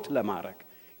ሪፖርት ለማድረግ።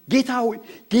 ጌታ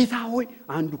ሆይ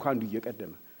አንዱ ካንዱ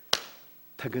እየቀደመ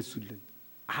ተገዙልን፣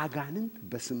 አጋንንት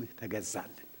በስምህ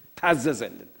ተገዛልን፣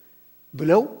 ታዘዘልን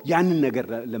ብለው ያንን ነገር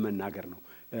ለመናገር ነው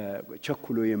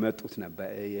ቸኩሎ የመጡት ነበር፣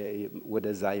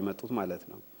 ወደዛ የመጡት ማለት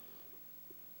ነው።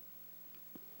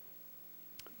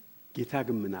 ጌታ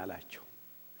ግን ምን አላቸው?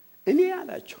 እኔ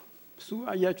አላቸው እሱ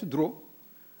አያችሁ ድሮ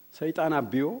ሰይጣን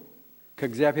አብዮ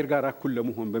ከእግዚአብሔር ጋር እኩል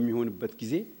ለመሆን በሚሆንበት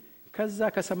ጊዜ ከዛ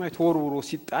ከሰማይ ተወርውሮ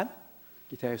ሲጣል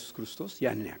ጌታ ኢየሱስ ክርስቶስ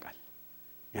ያን ያውቃል፣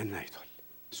 ያን አይቷል።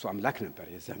 እሱ አምላክ ነበር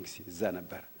የዛን ጊዜ እዛ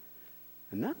ነበር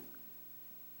እና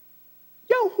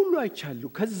ያው ሁሉ አይቻሉ።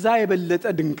 ከዛ የበለጠ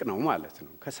ድንቅ ነው ማለት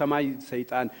ነው። ከሰማይ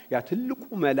ሰይጣን ያ ትልቁ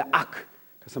መልአክ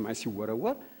ከሰማይ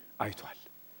ሲወረወር አይቷል።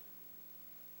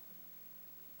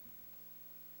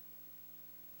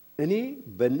 እኔ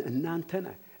በእናንተና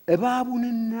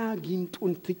እባቡንና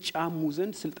ጊንጡን ትጫሙ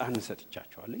ዘንድ ስልጣን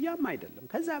ሰጥቻችኋለሁ። ያም አይደለም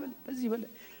ከዛ በዚህ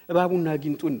በላይ እባቡንና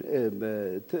ጊንጡን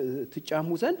ትጫሙ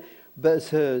ዘንድ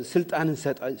ስልጣንን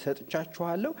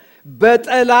ሰጥቻችኋለሁ፣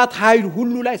 በጠላት ኃይል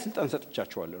ሁሉ ላይ ስልጣን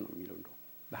ሰጥቻችኋለሁ ነው የሚለው። እንደው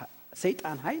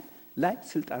ሰይጣን ኃይል ላይ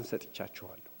ስልጣን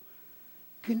ሰጥቻችኋለሁ።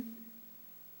 ግን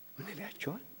ምን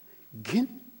ይላችኋል? ግን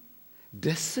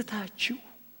ደስታችሁ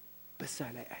በዛ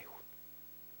ላይ አይሁን፣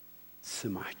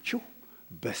 ስማችሁ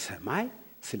በሰማይ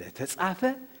ስለተጻፈ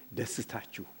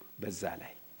ደስታችሁ በዛ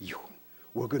ላይ ይሁን።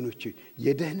 ወገኖቼ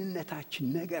የደህንነታችን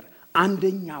ነገር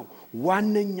አንደኛው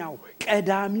ዋነኛው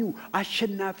ቀዳሚው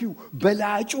አሸናፊው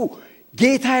በላጩ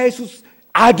ጌታ ኢየሱስ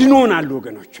አድኖናል።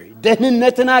 ወገኖቼ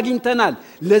ደህንነትን አግኝተናል።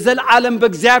 ለዘላለም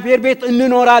በእግዚአብሔር ቤት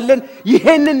እንኖራለን።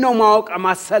 ይሄንን ነው ማወቅ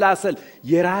ማሰላሰል።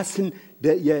 የራስን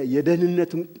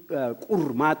የደህንነትን ቁር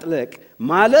ማጥለቅ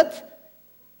ማለት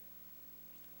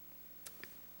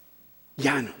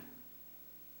ያ ነው።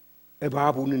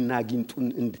 እባቡንና ጊንጡን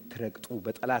እንድትረግጡ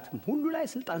በጠላትም ሁሉ ላይ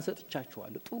ስልጣን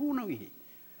ሰጥቻችኋለሁ። ጥሩ ነው ይሄ።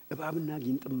 እባብና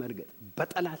ጊንጥን መርገጥ፣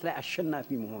 በጠላት ላይ አሸናፊ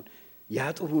መሆን ያ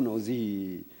ጥሩ ነው። እዚህ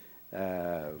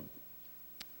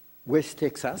ዌስት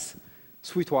ቴክሳስ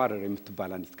ስዊት ዋተር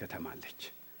የምትባል አንዲት ከተማ አለች።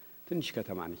 ትንሽ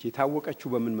ከተማ ነች። የታወቀችው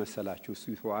በምን መሰላችሁ?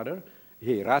 ስዊት ዋተር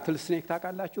ይሄ ራትል ስኔክ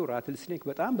ታውቃላችሁ? ራትል ስኔክ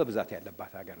በጣም በብዛት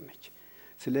ያለባት ሀገር ነች።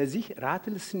 ስለዚህ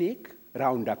ራትል ስኔክ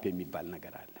ራውንድ አፕ የሚባል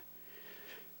ነገር አለ።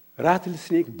 ራትል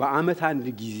ስኔክ በአመት አንድ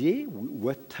ጊዜ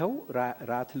ወጥተው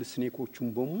ራትል ስኔኮቹን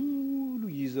በሙሉ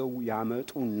ይዘው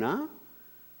ያመጡና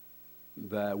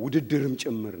በውድድርም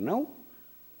ጭምር ነው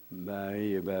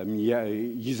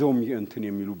ይዘው እንትን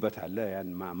የሚሉበት አለ። ያን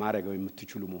ማረጋው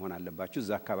የምትችሉ መሆን አለባችሁ።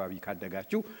 እዛ አካባቢ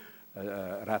ካደጋችሁ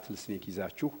ራትል ስኔክ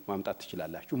ይዛችሁ ማምጣት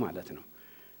ትችላላችሁ ማለት ነው።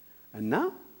 እና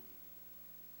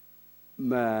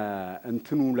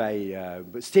እንትኑ ላይ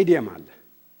ስቴዲየም አለ።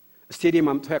 ስቴዲየም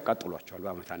አምጥተው ያቃጥሏቸዋል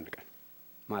በአመት አንድ ቀን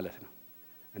ማለት ነው።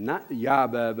 እና ያ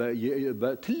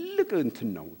በትልቅ እንትን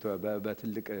ነው፣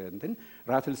 በትልቅ እንትን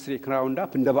ራትል ስኔክ ራውንድ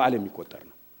አፕ እንደ በዓል የሚቆጠር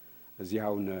ነው። እዚህ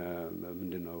አሁን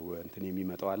ምንድነው እንትን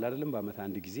የሚመጣው አለ አይደለም? በአመት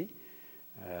አንድ ጊዜ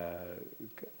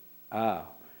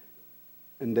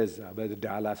እንደዛ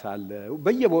በዳላስ አለ፣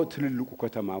 በየቦታው ትልልቁ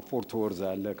ከተማ ፎርት ወርዝ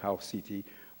አለ፣ ካውስ ሲቲ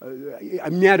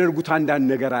የሚያደርጉት አንዳንድ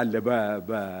ነገር አለ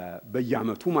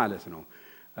በየአመቱ ማለት ነው።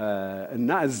 እና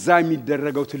እዛ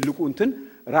የሚደረገው ትልቁ እንትን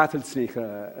ራትል ስኔክ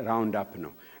ራውንድ አፕ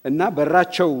ነው። እና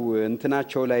በራቸው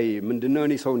እንትናቸው ላይ ምንድነው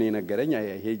እኔ ሰው ነው የነገረኝ፣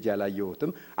 ሄጄ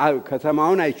አላየሁትም።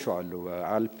 ከተማውን አይቼዋለሁ፣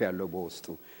 አልፌያለሁ በውስጡ።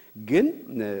 ግን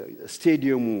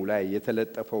ስቴዲየሙ ላይ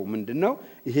የተለጠፈው ምንድነው?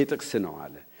 ይሄ ጥቅስ ነው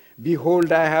አለ። Behold,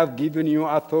 I have given you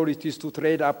authorities to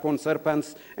tread upon serpents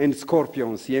and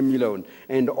scorpions የሚለውን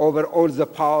and over all the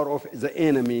power of the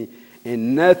enemy and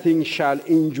nothing shall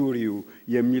injure you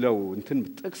የሚለው እንትን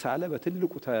ጥቅስ አለ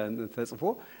በትልቁ ተጽፎ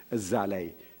እዛ ላይ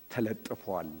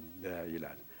ተለጥፏል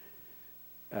ይላል።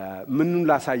 ምኑን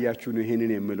ላሳያችሁ ነው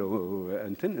ይሄንን የምለው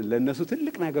እንትን ለነሱ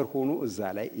ትልቅ ነገር ሆኖ እዛ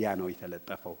ላይ ያ ነው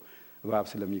የተለጠፈው እባብ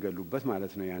ስለሚገሉበት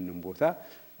ማለት ነው። ያንን ቦታ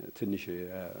ትንሽ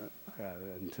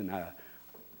እንትን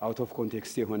አውት ኦፍ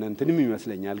ኮንቴክስት የሆነ እንትንም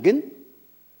ይመስለኛል። ግን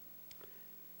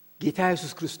ጌታ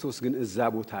ኢየሱስ ክርስቶስ ግን እዛ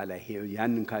ቦታ ላይ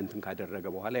ያንን ካንትን ካደረገ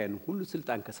በኋላ ያን ሁሉ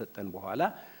ስልጣን ከሰጠን በኋላ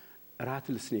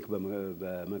ራትል ስኔክ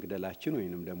በመግደላችን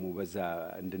ወይንም ደግሞ በዛ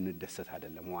እንድንደሰት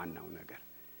አይደለም ዋናው ነገር።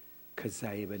 ከዛ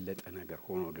የበለጠ ነገር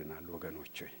ሆኖልናል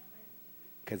ወገኖች።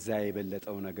 ከዛ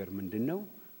የበለጠው ነገር ምንድነው?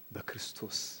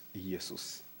 በክርስቶስ ኢየሱስ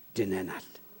ድነናል።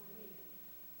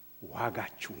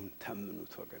 ዋጋችሁን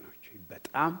ተምኑት ወገኖች።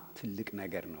 በጣም ትልቅ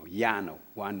ነገር ነው። ያ ነው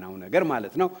ዋናው ነገር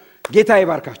ማለት ነው። ጌታ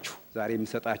ይባርካችሁ። ዛሬ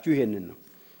የምሰጣችሁ ይሄንን ነው።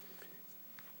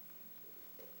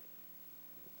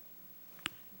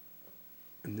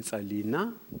 እንጸልይና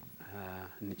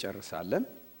እንጨርሳለን።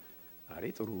 ዛሬ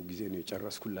ጥሩ ጊዜ ነው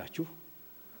የጨረስኩላችሁ።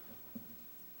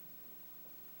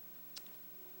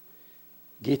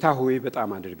 ጌታ ሆይ በጣም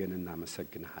አድርገን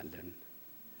እናመሰግንሃለን።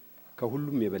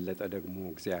 ከሁሉም የበለጠ ደግሞ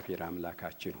እግዚአብሔር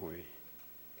አምላካችን ሆይ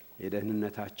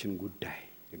የደህንነታችን ጉዳይ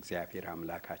እግዚአብሔር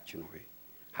አምላካችን ሆይ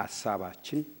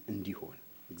ሐሳባችን እንዲሆን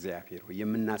እግዚአብሔር ሆይ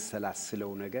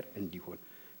የምናሰላስለው ነገር እንዲሆን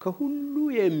ከሁሉ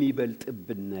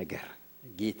የሚበልጥብን ነገር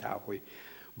ጌታ ሆይ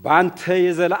ባንተ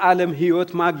የዘላለም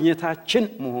ሕይወት ማግኘታችን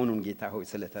መሆኑን ጌታ ሆይ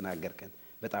ስለተናገርከን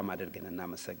በጣም አድርገን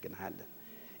እናመሰግንሃለን።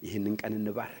 ይህንን ቀን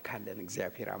እንባርካለን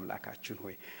እግዚአብሔር አምላካችን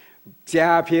ሆይ።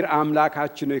 እግዚአብሔር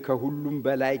አምላካችን ሆይ ከሁሉም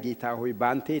በላይ ጌታ ሆይ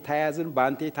ባንተ ተያዝን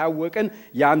ባንተ ታወቀን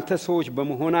ያንተ ሰዎች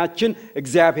በመሆናችን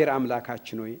እግዚአብሔር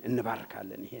አምላካችን ሆይ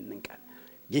እንባርካለን። ይሄንን ቀን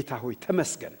ጌታ ሆይ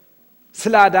ተመስገን፣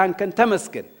 ስላዳንከን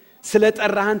ተመስገን፣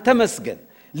 ስለጠራህን ተመስገን፣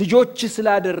 ልጆች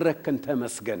ስላደረከን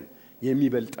ተመስገን።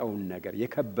 የሚበልጠውን ነገር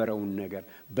የከበረውን ነገር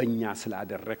በእኛ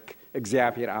ስላደረክ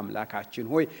እግዚአብሔር አምላካችን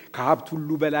ሆይ ከሀብት ሁሉ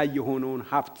በላይ የሆነውን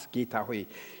ሀብት ጌታ ሆይ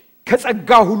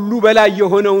ከጸጋ ሁሉ በላይ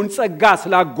የሆነውን ጸጋ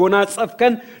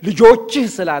ስላጎናጸፍከን ልጆችህ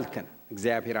ስላልከን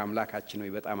እግዚአብሔር አምላካችን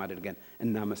ሆይ በጣም አድርገን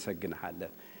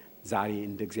እናመሰግንሃለን። ዛሬ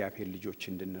እንደ እግዚአብሔር ልጆች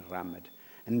እንድንራመድ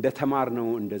እንደ ተማርነው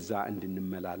እንደዛ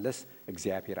እንድንመላለስ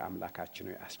እግዚአብሔር አምላካችን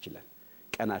ሆይ አስችለን።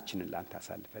 ቀናችንን ላንተ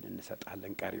አሳልፈን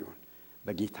እንሰጣለን ቀሪውን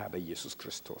በጌታ በኢየሱስ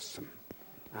ክርስቶስ ስም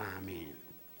አሜን።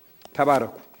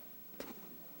 ተባረኩ።